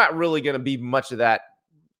you're not really going to be much of that,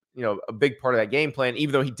 a big part of that game plan,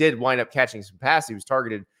 even though he did wind up catching some passes. He was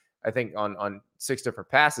targeted, I think, on 6 different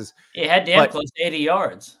passes. He had damn close to 80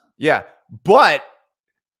 yards. Yeah, but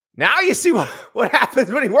now you see what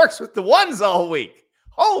happens when he works with the ones all week.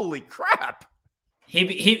 Holy crap.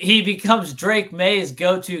 He becomes Drake May's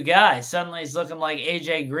go-to guy. Suddenly he's looking like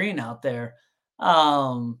AJ Green out there.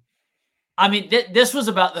 I mean, this was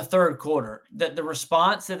about the third quarter. The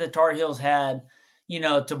response that the Tar Heels had,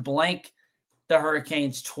 to blank the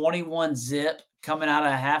Hurricanes 21-zip coming out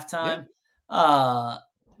of halftime. Yeah.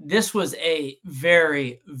 This was a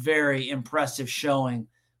very, very impressive showing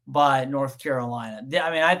by North Carolina. I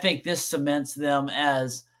mean, I think this cements them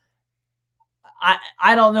as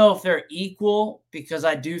I don't know if they're equal, because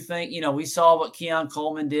I do think, we saw what Keon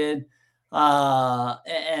Coleman did.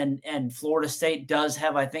 And Florida State does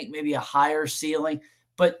have, I think, maybe a higher ceiling,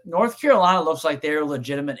 but North Carolina looks like they're a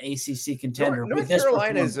legitimate ACC contender. North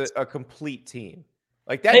Carolina is a complete team.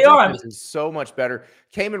 Like, that defense is so much better.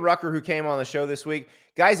 Kamen Rucker, who came on the show this week.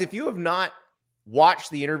 Guys, if you have not watch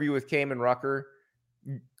the interview with Kamen Rucker.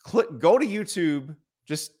 Go to YouTube,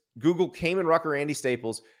 just Google Kamen Rucker, Andy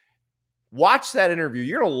Staples. Watch that interview.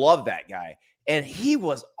 You're going to love that guy. And he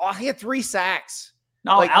had 3 sacks.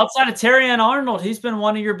 No, outside of Terrion Arnold, he's been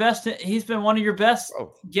one of your best. He's been one of your best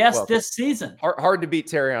guests this season. Hard to beat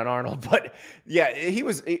Terrion Arnold, but yeah, he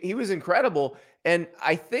was incredible. And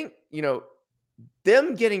I think,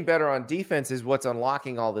 them getting better on defense is what's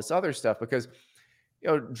unlocking all this other stuff, because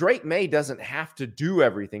Drake May doesn't have to do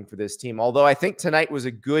everything for this team. Although I think tonight was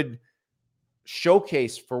a good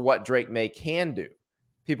showcase for what Drake May can do.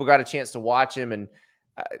 People got a chance to watch him, and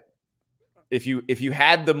if you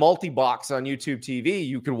had the multi-box on YouTube TV,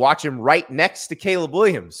 you could watch him right next to Caleb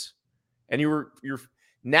Williams, and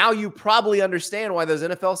now you probably understand why those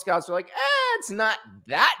NFL scouts are like, it's not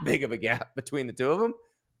that big of a gap between the two of them.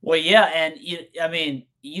 Well, yeah, and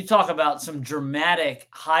you talk about some dramatic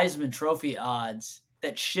Heisman Trophy odds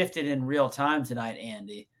that shifted in real time tonight,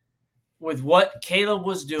 Andy, with what Caleb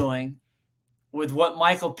was doing, with what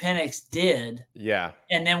Michael Penix did,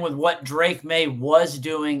 and then with what Drake May was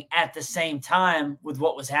doing at the same time with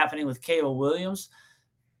what was happening with Caleb Williams.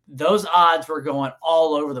 Those odds were going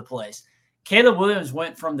all over the place. Caleb Williams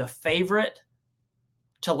went from the favorite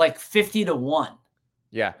to like 50-1.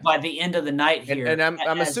 Yeah. By the end of the night here. And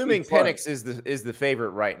I'm assuming Penix is the favorite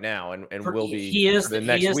right now and will be the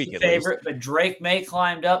next week. He is the favorite, but Drake May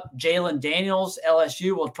climbed up. Jalen Daniels,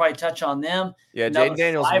 LSU, we'll probably touch on them. Yeah, Jaden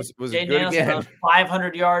Daniels was good again.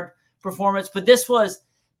 500-yard performance. But this was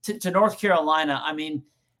to North Carolina.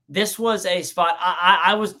 This was a spot.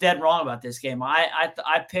 I was dead wrong about this game.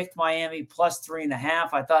 I picked Miami plus 3.5.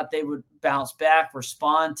 I thought they would bounce back,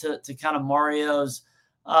 respond to kind of Mario's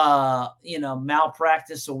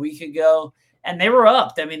malpractice a week ago, and they were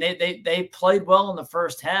up. They played well in the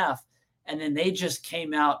first half, and then they just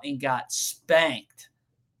came out and got spanked,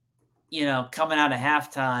 coming out of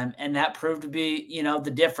halftime. And that proved to be,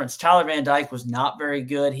 the difference. Tyler Van Dyke was not very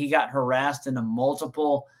good. He got harassed into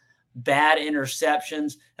multiple bad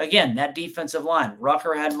interceptions. Again, that defensive line,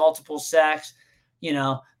 Rucker had multiple sacks.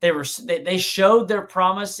 They showed their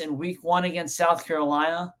promise in week 1 against South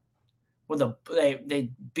Carolina. They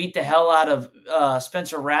beat the hell out of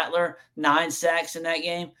Spencer Rattler, 9 sacks in that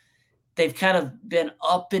game. They've kind of been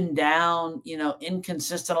up and down,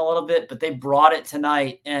 inconsistent a little bit, but they brought it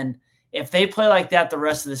tonight. And if they play like that the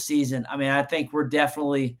rest of the season, I think we're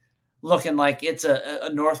definitely looking like it's a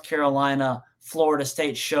North Carolina, Florida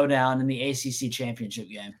State showdown in the ACC championship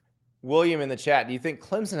game. William in the chat, do you think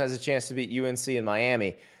Clemson has a chance to beat UNC in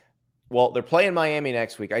Miami? Well, they're playing Miami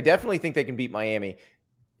next week. I definitely think they can beat Miami.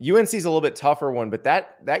 UNC is a little bit tougher one, but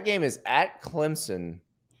that game is at Clemson.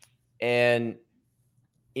 And,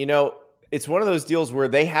 it's one of those deals where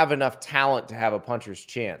they have enough talent to have a puncher's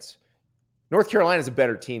chance. North Carolina is a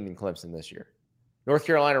better team than Clemson this year. North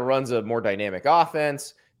Carolina runs a more dynamic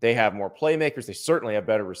offense. They have more playmakers. They certainly have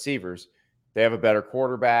better receivers. They have a better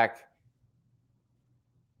quarterback.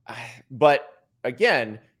 But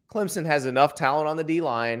again, Clemson has enough talent on the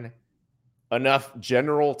D-line, enough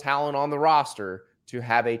general talent on the roster to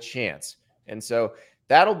have a chance. And so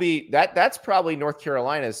that's probably North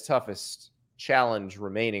Carolina's toughest challenge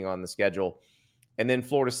remaining on the schedule. And then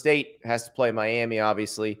Florida State has to play Miami,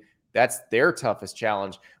 obviously. That's their toughest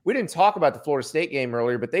challenge. We didn't talk about the Florida State game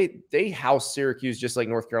earlier, but they housed Syracuse just like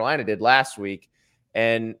North Carolina did last week.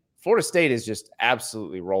 And Florida State is just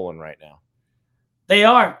absolutely rolling right now. They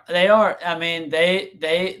are. They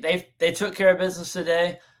took care of business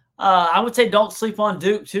today. I would say don't sleep on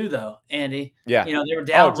Duke too, though, Andy. Yeah, they were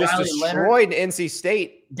down. Just Riley destroyed Leonard, NC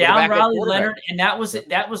State. Down Riley Leonard, and that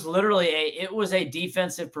was literally a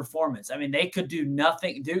defensive performance. They could do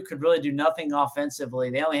nothing. Duke could really do nothing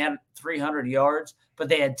offensively. They only had 300 yards, but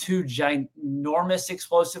they had 2 ginormous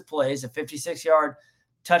explosive plays: a 56-yard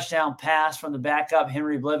touchdown pass from the backup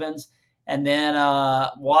Henry Blivens, and then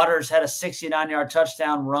Waters had a 69-yard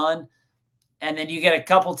touchdown run. And then you get a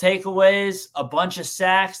couple takeaways, a bunch of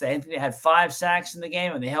sacks. They had 5 sacks in the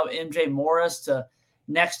game, and they held MJ Morris to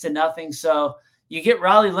next to nothing. So you get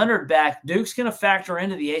Riley Leonard back. Duke's going to factor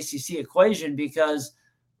into the ACC equation because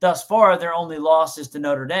thus far their only loss is to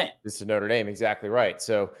Notre Dame. It's to Notre Dame, exactly right.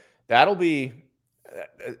 So that's going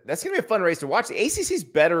to be a fun race to watch. The ACC is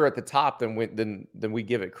better at the top than we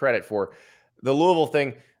give it credit for. The Louisville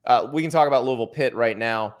thing, we can talk about Louisville Pitt right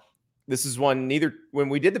now. This is one when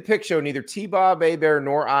we did the pick show, neither T-Bob, A-Bear,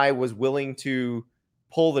 nor I was willing to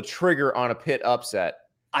pull the trigger on a Pitt upset.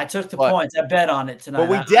 I took the points. I bet on it tonight.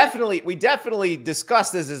 But we definitely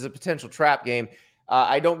discussed this as a potential trap game.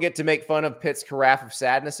 I don't get to make fun of Pitt's carafe of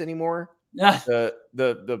sadness anymore. The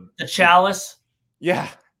chalice. Yeah.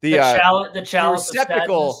 The chalice of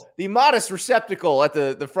sadness. the modest receptacle at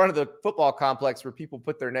the front of the football complex where people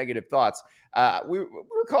put their negative thoughts. We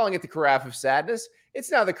were calling it the carafe of sadness. It's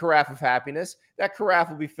now the carafe of happiness. That carafe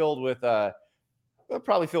will be filled with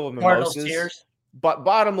probably filled with Cardinals mimosas, tears. but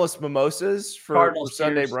bottomless mimosas for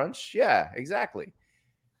Sunday brunch. Yeah, exactly.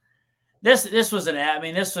 This was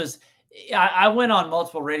I went on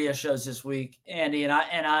multiple radio shows this week, Andy, and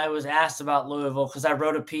I was asked about Louisville because I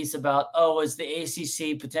wrote a piece about, is the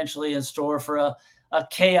ACC potentially in store for a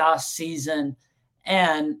chaos season?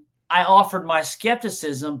 And I offered my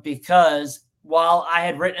skepticism because while I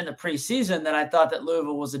had written in the preseason that I thought that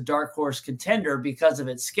Louisville was a dark horse contender because of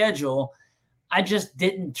its schedule, I just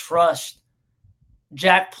didn't trust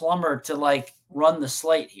Jack Plummer to run the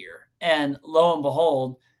slate here. And lo and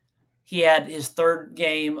behold, he had his third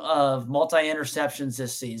game of multi-interceptions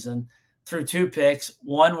this season, threw 2 picks.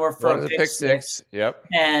 One were for a pick six. Yep.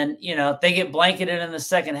 And, they get blanketed in the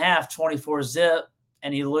second half, 24-zip,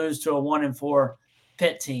 and he lose to a 1-4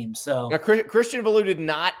 Pitt team. So now, Christian Ballou did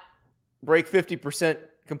not break 50%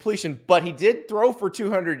 completion, but he did throw for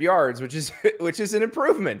 200 yards, which is an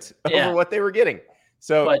improvement over what they were getting.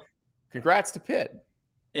 So congrats to Pitt.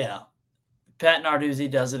 Yeah. Pat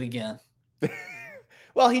Narduzzi does it again.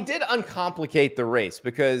 Well, he did uncomplicate the race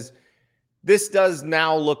because this does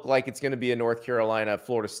now look like it's going to be a North Carolina,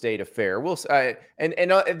 Florida State affair.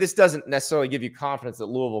 This doesn't necessarily give you confidence that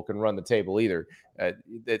Louisville can run the table either.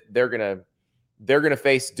 That they're gonna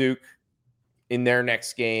face Duke in their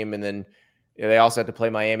next game, and then they also have to play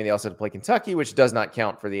Miami. They also have to play Kentucky, which does not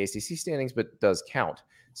count for the ACC standings, but does count.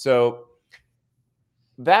 So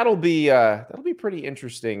that'll be pretty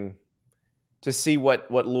interesting to see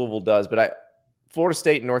what Louisville does. But Florida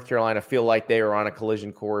State and North Carolina feel like they are on a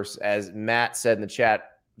collision course. As Matt said in the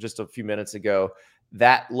chat just a few minutes ago,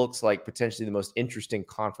 that looks like potentially the most interesting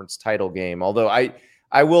conference title game. Although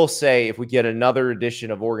I will say if we get another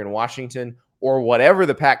edition of Oregon-Washington or whatever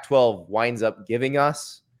the Pac-12 winds up giving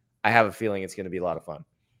us, I have a feeling it's going to be a lot of fun.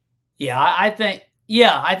 Yeah, I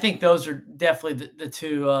think those are definitely the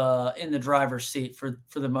two in the driver's seat for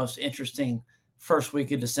the most interesting first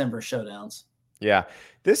week of December showdowns. Yeah,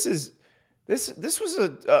 this was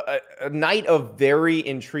a night of very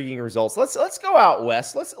intriguing results. Let's go out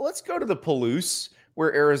west. Let's go to the Palouse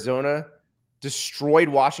where Arizona destroyed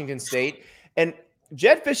Washington State, and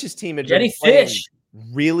Jed Fish's team had been playing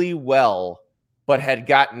really well, but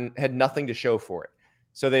had nothing to show for it.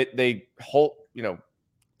 So they hold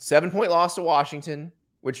 7-point loss to Washington,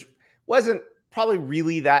 which wasn't probably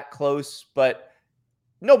really that close, but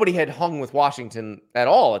nobody had hung with Washington at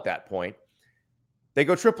all at that point. They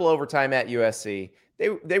go triple overtime at USC.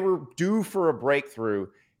 They were due for a breakthrough,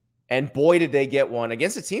 and boy, did they get one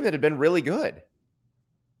against a team that had been really good.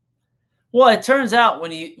 Well, it turns out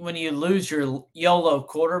when you lose your YOLO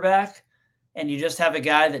quarterback and you just have a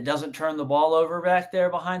guy that doesn't turn the ball over back there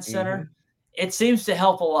behind center, it seems to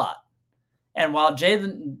help a lot. And while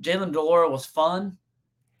Jalen Delora was fun,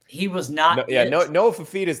 he was not. Noah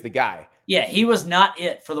Fafita's the guy. Yeah, he was not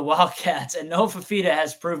it for the Wildcats, and Noah Fafita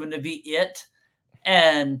has proven to be it.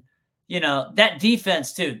 And, that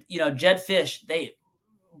defense too, Jed Fish, they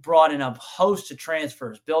brought in a host of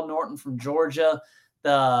transfers. Bill Norton from Georgia,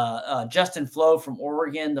 the Justin Flo from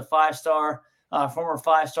Oregon, the former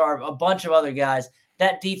 5-star, a bunch of other guys.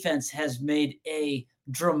 That defense has made a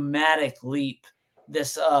dramatic leap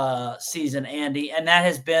this season, Andy. And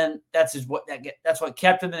that's what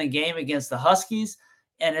kept them in the game against the Huskies.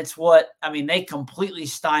 And it's they completely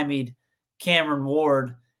stymied Cameron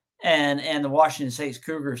Ward and the Washington State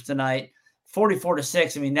Cougars tonight,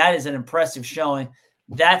 44-6. That is an impressive showing.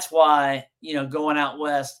 That's why, going out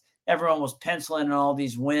west, everyone was penciling in all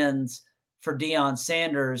these wins for Deion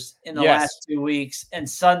Sanders in the last 2 weeks. And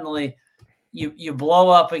suddenly you blow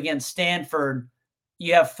up against Stanford.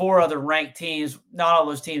 You have 4 other ranked teams. Not all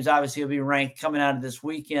those teams obviously will be ranked coming out of this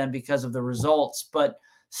weekend because of the results, but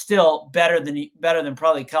still better than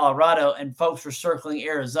probably Colorado. And folks were circling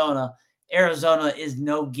Arizona. Arizona is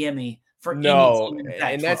no gimme for any team in the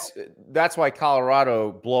Pac-12. And that's why Colorado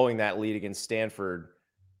blowing that lead against Stanford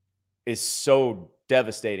is so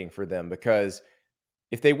devastating for them, because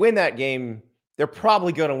if they win that game, they're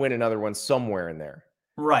probably going to win another one somewhere in there.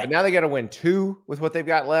 Right. But now they got to win 2 with what they've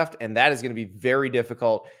got left, and that is going to be very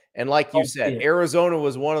difficult. And like you said, Arizona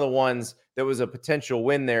was one of the ones that was a potential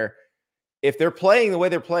win there. If they're playing the way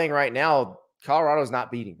they're playing right now, Colorado's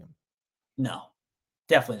not beating them. No,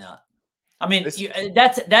 definitely not.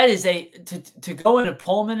 That is to go into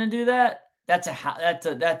Pullman and do that.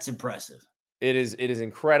 That's impressive. It is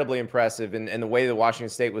incredibly impressive, and the way that Washington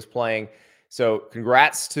State was playing. So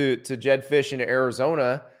congrats to Jed Fish in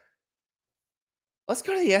Arizona. Let's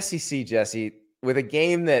go to the SEC, Jesse, with a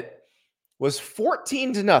game that was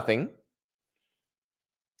 14-0.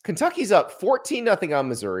 Kentucky's up 14-0 on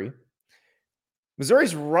Missouri.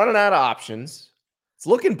 Missouri's running out of options. It's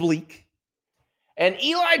looking bleak. And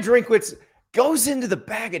Eli Drinkwitz goes into the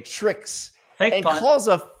bag of tricks and calls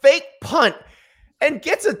a fake punt and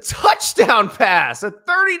gets a touchdown pass, a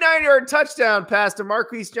 39-yard touchdown pass to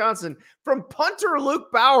Marquise Johnson from punter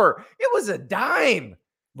Luke Bauer. It was a dime.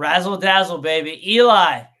 Razzle dazzle, baby.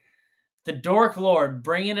 Eli, the dork lord,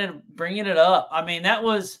 bringing it up. I mean, that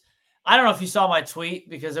was, I don't know if you saw my tweet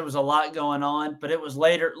because there was a lot going on, but it was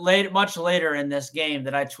much later in this game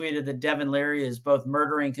that I tweeted that Devin Leary is both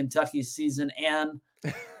murdering Kentucky's season and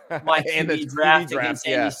my QB draft against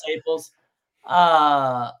Andy Staples.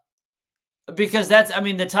 Because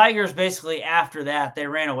the Tigers basically after that, they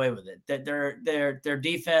ran away with it. That their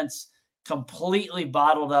defense completely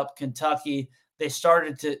bottled up Kentucky. They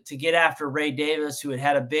started to get after Ray Davis, who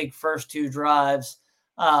had a big first 2 drives.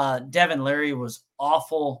 Devin Leary was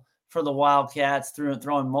awful for the Wildcats,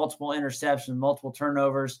 throwing multiple interceptions, multiple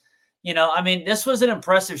turnovers. This was an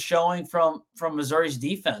impressive showing from Missouri's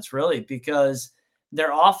defense, really, because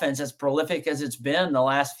their offense, as prolific as it's been the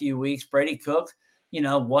last few weeks, Brady Cook,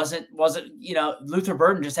 wasn't Luther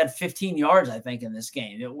Burden just had 15 yards, I think, in this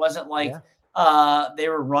game. It wasn't like they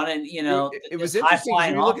were running, it was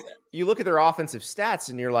interesting. You look at their offensive stats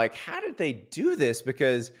and you're like, how did they do this?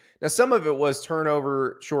 Because now some of it was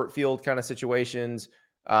turnover, short field kind of situations,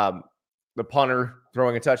 the punter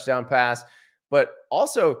throwing a touchdown pass, but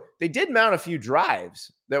also they did mount a few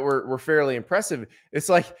drives that were fairly impressive. It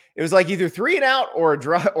was like either 3 and out or a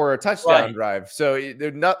drive or a touchdown drive. So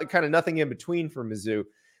there's nothing in between for Mizzou,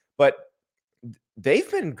 but they've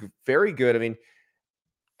been very good. I mean,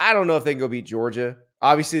 I don't know if they can go beat Georgia.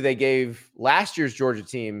 Obviously, they gave last year's Georgia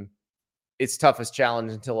team its toughest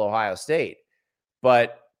challenge until Ohio State,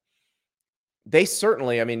 but they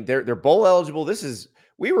certainly, they're bowl eligible.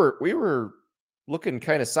 We were looking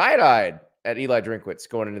kind of side-eyed at Eli Drinkwitz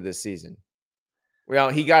going into this season. Well,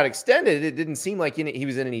 he got extended. It didn't seem like he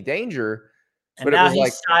was in any danger. And but now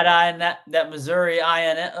he's side-eyeing that Missouri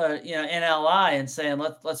NLI and saying,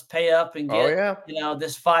 let's pay up and get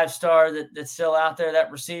this 5-star that's still out there, that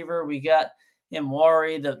receiver. We got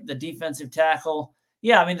Mwari, the defensive tackle.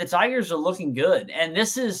 Yeah, the Tigers are looking good. And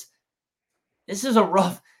this is a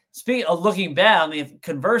rough – speaking of looking bad,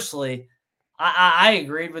 conversely, I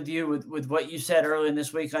agreed with you with what you said earlier in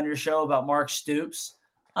this week on your show about Mark Stoops.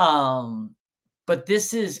 But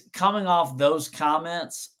this is coming off those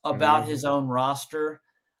comments about his own roster.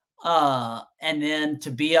 And then to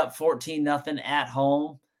be up 14-0 at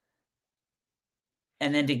home.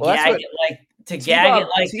 And then to gag it like that.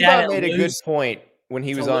 T-Bob made a good point when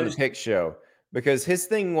he was on the Pick Show, because his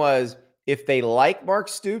thing was, if they like Mark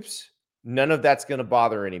Stoops, none of that's going to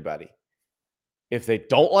bother anybody. If they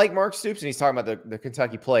don't like Mark Stoops, and he's talking about the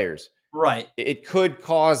Kentucky players, right? It could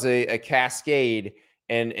cause a cascade,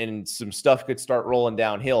 and some stuff could start rolling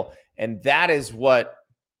downhill, and that is what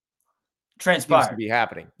transpired to be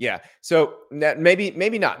happening. Yeah. So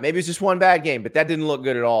maybe not. Maybe it's just one bad game, but that didn't look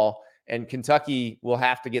good at all. And Kentucky will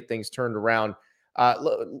have to get things turned around. I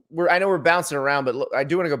know we're bouncing around, but I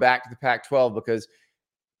do want to go back to the Pac-12, because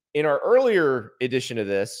in our earlier edition of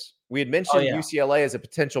this, we had mentioned UCLA as a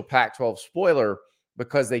potential Pac-12 spoiler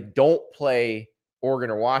because they don't play Oregon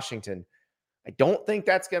or Washington. I don't think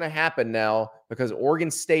that's going to happen now, because Oregon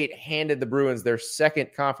State handed the Bruins their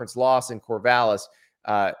second conference loss in Corvallis,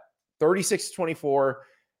 36-24.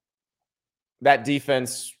 That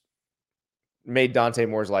defense made Dante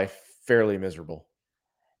Moore's life fairly miserable.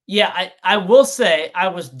 Yeah, I will say I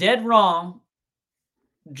was dead wrong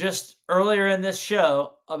just earlier in this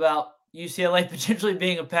show about UCLA potentially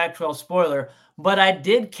being a Pac-12 spoiler, but I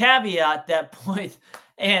did caveat that point,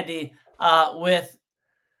 Andy, with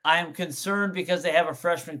I'm concerned because they have a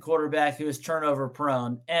freshman quarterback who is turnover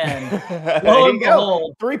prone. And lo and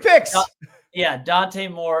behold, 3 picks. Dante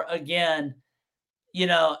Moore again.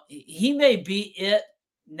 He may be it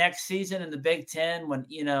next season in the Big Ten when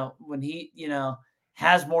he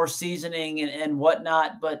has more seasoning and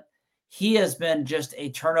whatnot, but he has been just a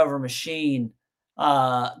turnover machine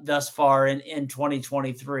thus far in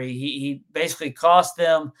 2023. He basically cost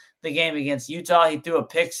them the game against Utah. He threw a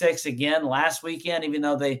pick 6 again last weekend, even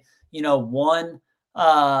though they, won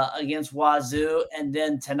against Wazoo. And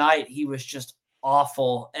then tonight he was just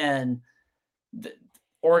awful. And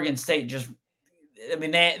Oregon State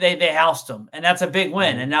they housed them, and that's a big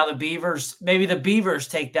win. And now maybe the Beavers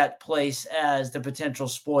take that place as the potential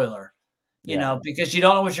spoiler, because you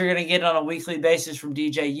don't know what you're going to get on a weekly basis from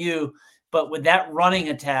DJU. But with that running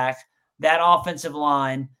attack, that offensive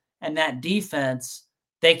line, and that defense,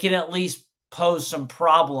 they can at least pose some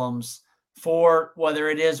problems for whether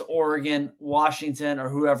it is Oregon, Washington, or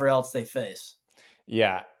whoever else they face.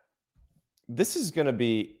 Yeah. This is going to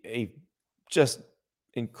be a just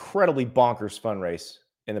incredibly bonkers fun race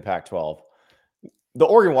in the Pac-12. The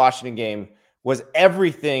Oregon-Washington game was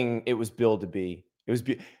everything it was billed to be. It was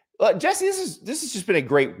Jesse, this has just been a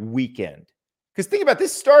great weekend. Because think about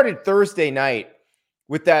this, started Thursday night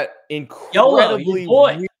with that incredibly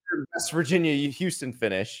weird West Virginia-Houston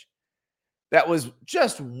finish. That was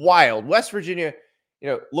just wild. West Virginia,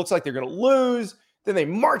 looks like they're going to lose. Then they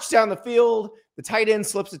march down the field. The tight end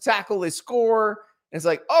slips a tackle. They score. And it's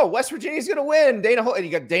like, oh, West Virginia's going to win. And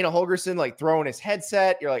you got Dana Holgorsen like throwing his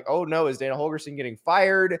headset. You're like, oh no, is Dana Holgorsen getting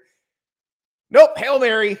fired? Nope. Hail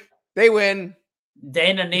Mary. They win.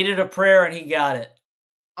 Dana needed a prayer and he got it.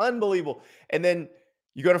 Unbelievable. And then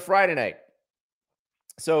you go to Friday night.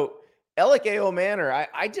 So Alec A.O. Manor,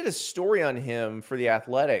 I did a story on him for The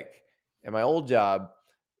Athletic at my old job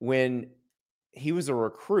when he was a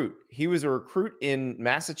recruit. He was a recruit in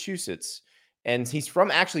Massachusetts, and he's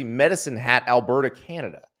from actually Medicine Hat, Alberta,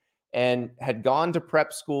 Canada, and had gone to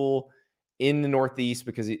prep school in the Northeast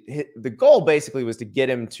because the goal basically was to get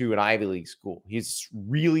him to an Ivy League school. He's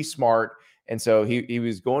really smart, and so he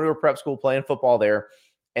was going to a prep school, playing football there.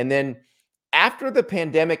 And then after the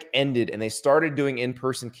pandemic ended and they started doing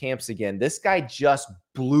in-person camps again, this guy just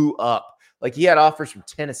blew up. Like, he had offers from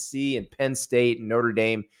Tennessee and Penn State and Notre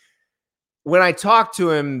Dame. When I talked to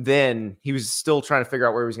him then, he was still trying to figure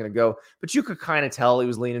out where he was going to go. But you could kind of tell he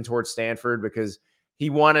was leaning towards Stanford because he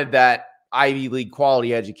wanted that Ivy League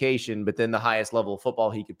quality education, but then the highest level of football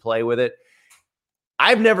he could play with it.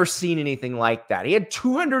 I've never seen anything like that. He had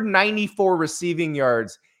 294 receiving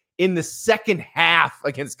yards in the second half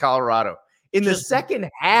against Colorado. In the second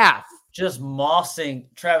half. Just mossing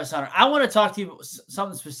Travis Hunter. I want to talk to you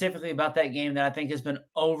something specifically about that game that I think has been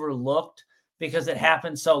overlooked because it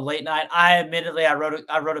happened so late night. I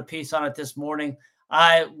wrote a piece on it this morning.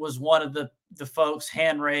 I was one of the folks,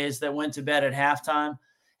 hand raised, that went to bed at halftime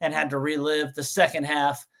and had to relive the second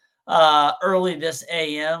half early this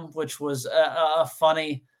AM, which was a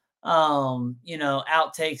funny,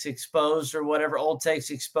 outtakes exposed or whatever, old takes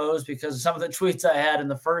exposed because of some of the tweets I had in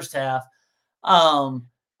the first half.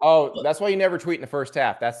 That's why you never tweet in the first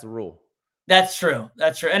half. That's the rule. That's true.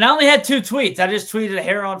 And I only had 2 tweets. I just tweeted a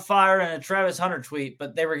hair on fire and a Travis Hunter tweet,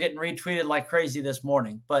 but they were getting retweeted like crazy this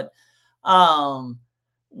morning. But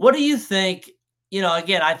what do you think?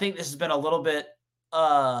 Again, I think this has been a little bit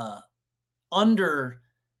underseen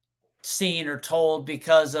or told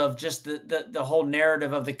because of just the whole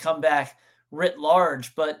narrative of the comeback writ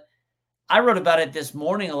large. But I wrote about it this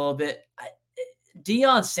morning a little bit.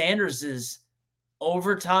 Deion Sanders's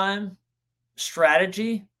overtime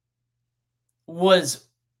strategy was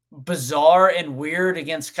bizarre and weird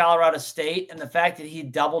against Colorado State. And the fact that he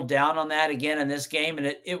doubled down on that again in this game,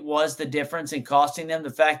 and it was the difference in costing them.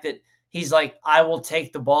 The fact that he's like, I will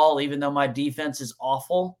take the ball even though my defense is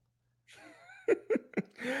awful.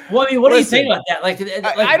 Well, I mean, what do you think about that? Like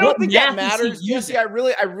I don't think that matters. Jesse, I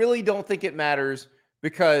really don't think it matters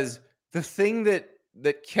because the thing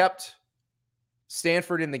that kept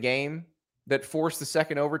Stanford in the game, that forced the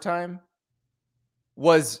second overtime,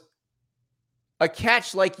 was a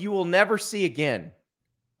catch like you will never see again.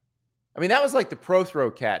 I mean, that was like the pro throw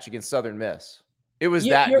catch against Southern Miss. It was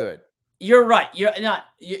good. You're right.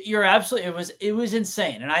 You're absolutely, it was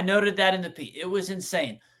insane. And I noted that in the piece. It was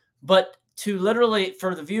insane. But to literally,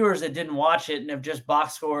 for the viewers that didn't watch it and have just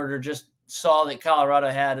box scored or just saw that Colorado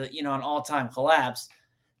had, an all-time collapse,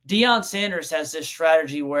 Deion Sanders has this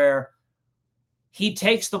strategy where he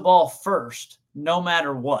takes the ball first, no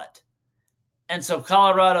matter what. And so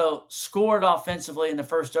Colorado scored offensively in the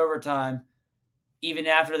first overtime, even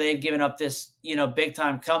after they had given up this,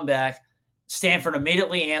 big-time comeback. Stanford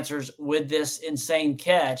immediately answers with this insane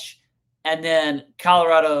catch. And then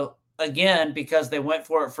Colorado, again, because they went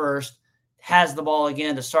for it first, has the ball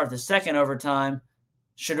again to start the second overtime.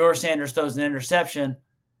 Shedeur Sanders throws an interception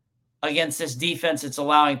against this defense that's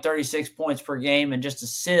allowing 36 points per game and just a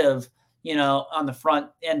sieve, on the front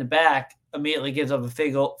and the back, immediately gives up a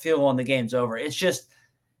field goal and the game's over. It's just,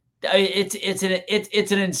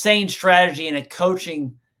 it's an insane strategy and a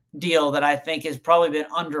coaching deal that I think has probably been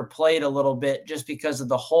underplayed a little bit just because of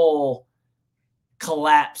the whole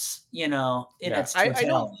collapse, in its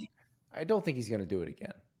totality. I don't think he's going to do it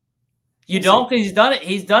again. You don't think he's done it?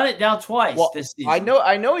 He's done it now twice this season.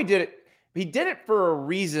 I know he did it. He did it for a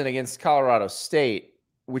reason against Colorado State,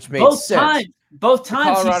 which made sense. Both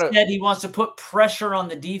times he said he wants to put pressure on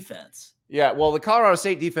the defense. Yeah, well, the Colorado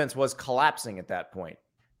State defense was collapsing at that point.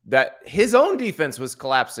 that his own defense was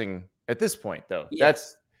collapsing at this point, though.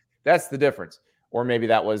 Yes. That's the difference. Or maybe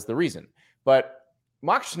that was the reason. But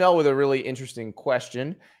Mock Schnell with a really interesting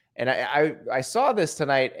question. And I saw this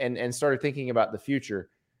tonight and started thinking about the future.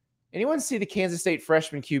 Anyone see the Kansas State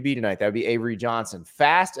freshman QB tonight? That would be Avery Johnson.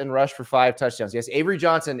 Fast and rushed for 5 touchdowns. Yes, Avery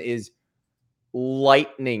Johnson is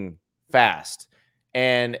lightning fast.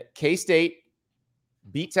 And K-State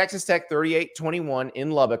beat Texas Tech 38-21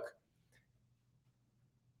 in Lubbock.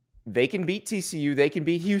 They can beat TCU. They can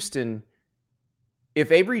beat Houston.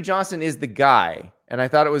 If Avery Johnson is the guy, and I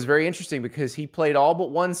thought it was very interesting because he played all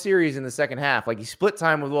but one series in the second half. Like he split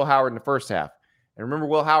time with Will Howard in the first half. And remember,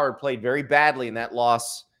 Will Howard played very badly in that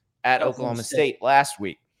loss at Oklahoma State last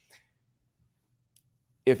week.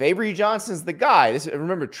 If Avery Johnson's the guy,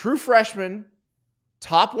 remember, true freshman,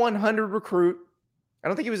 top 100 recruit. I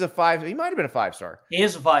don't think he was a 5. He might have been a 5-star. He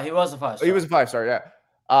is a 5. He was a 5-star. He was a 5-star,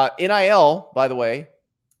 yeah. NIL, by the way,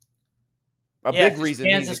 big reason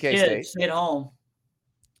Kansas he's a K-State. Stayed home.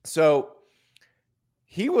 So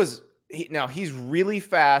now he's really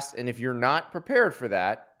fast, and if you're not prepared for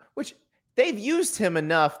that, which they've used him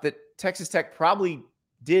enough that Texas Tech probably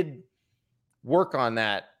did work on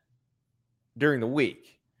that during the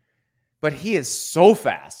week. But he is so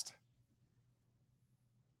fast.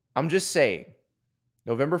 I'm just saying,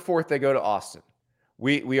 November 4th, they go to Austin.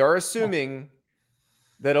 We are assuming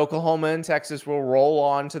that Oklahoma and Texas will roll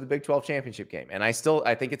on to the Big 12 championship game. And I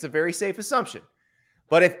think it's a very safe assumption.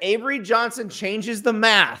 But if Avery Johnson changes the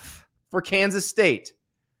math for Kansas State,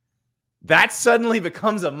 that suddenly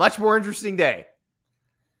becomes a much more interesting day.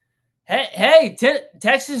 Hey,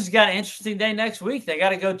 Texas has got an interesting day next week. They got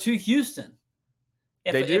to go to Houston.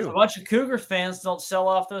 If a bunch of Cougar fans don't sell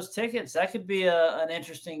off those tickets, that could be an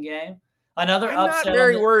interesting game. I'm not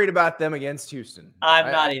very worried about them against Houston.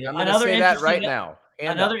 I'm not either. I'm going to say that right now.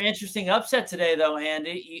 Another interesting upset today, though,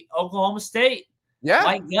 Andy. Oklahoma State. Yeah,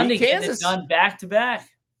 Mike Gundy getting it done back-to-back.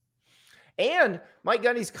 And Mike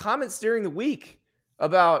Gundy's comments during the week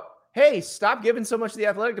about, hey, stop giving so much to the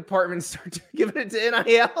athletic department and start giving it to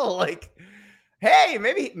NIL. Like, hey,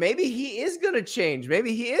 maybe he is going to change.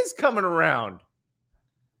 Maybe he is coming around.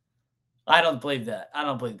 I don't believe that.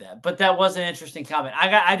 But that was an interesting comment.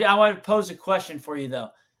 I want to pose a question for you, though.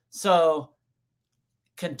 So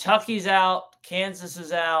Kentucky's out. Kansas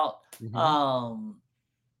is out. Mm-hmm.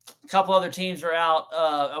 A couple other teams are out.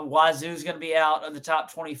 Wazoo's going to be out of the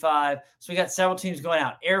top 25. So we got several teams going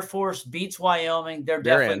out. Air Force beats Wyoming. They're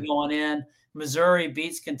definitely going in. Missouri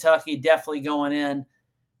beats Kentucky. Definitely going in.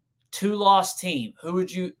 2-loss team. Who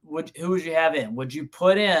would you have in? Would you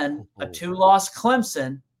put in a 2-loss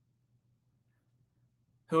Clemson,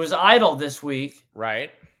 who is idle this week?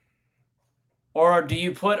 Right. Or do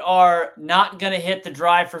you put our not going to hit the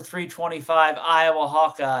drive for 325 Iowa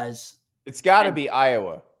Hawkeyes? It's got to be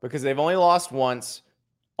Iowa because they've only lost once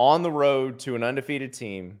on the road to an undefeated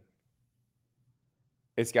team.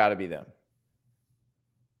 It's got to be them.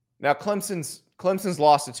 Now, Clemson's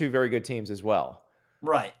lost to 2 very good teams as well.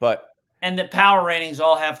 Right. And the power ratings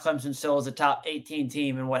all have Clemson still as a top 18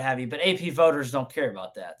 team and what have you. But AP voters don't care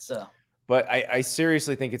about that. So. But I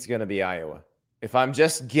seriously think it's going to be Iowa. If I'm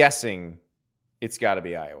just guessing, it's got to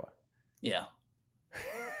be Iowa. Yeah.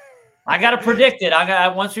 I got to predict it.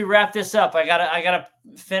 Once we wrap this up, I got to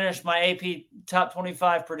finish my AP top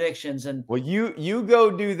 25 predictions. And well, you go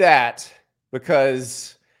do that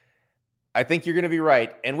because I think you're going to be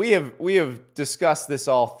right. And we have discussed this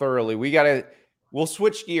all thoroughly. We'll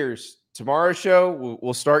switch gears. Tomorrow's show,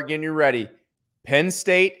 we'll start getting you ready. Penn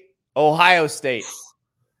State, Ohio State.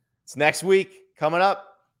 It's next week coming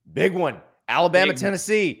up. Big one. Alabama,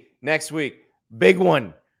 Tennessee next week. Big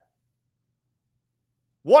one.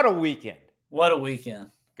 What a weekend. What a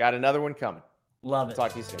weekend. Got another one coming. Love it.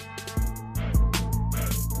 Talk to you soon.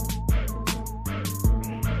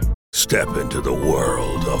 Step into the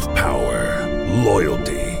world of power,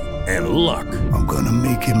 loyalty, and luck. I'm going to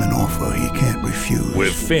make him an offer he can't refuse.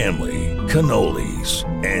 With family, cannolis,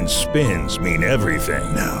 and spins mean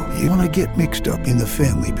everything. Now, you want to get mixed up in the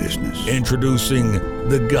family business. Introducing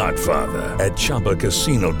The Godfather at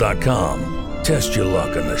ChumbaCasino.com. Test your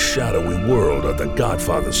luck in the shadowy world of The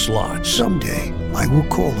Godfather slot. Someday, I will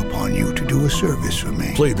call upon you to do a service for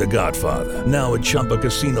me. Play The Godfather now at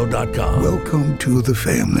ChumbaCasino.com. Welcome to the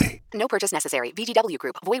family. No purchase necessary. VGW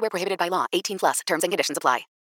Group. Void where prohibited by law. 18+. Terms and conditions apply.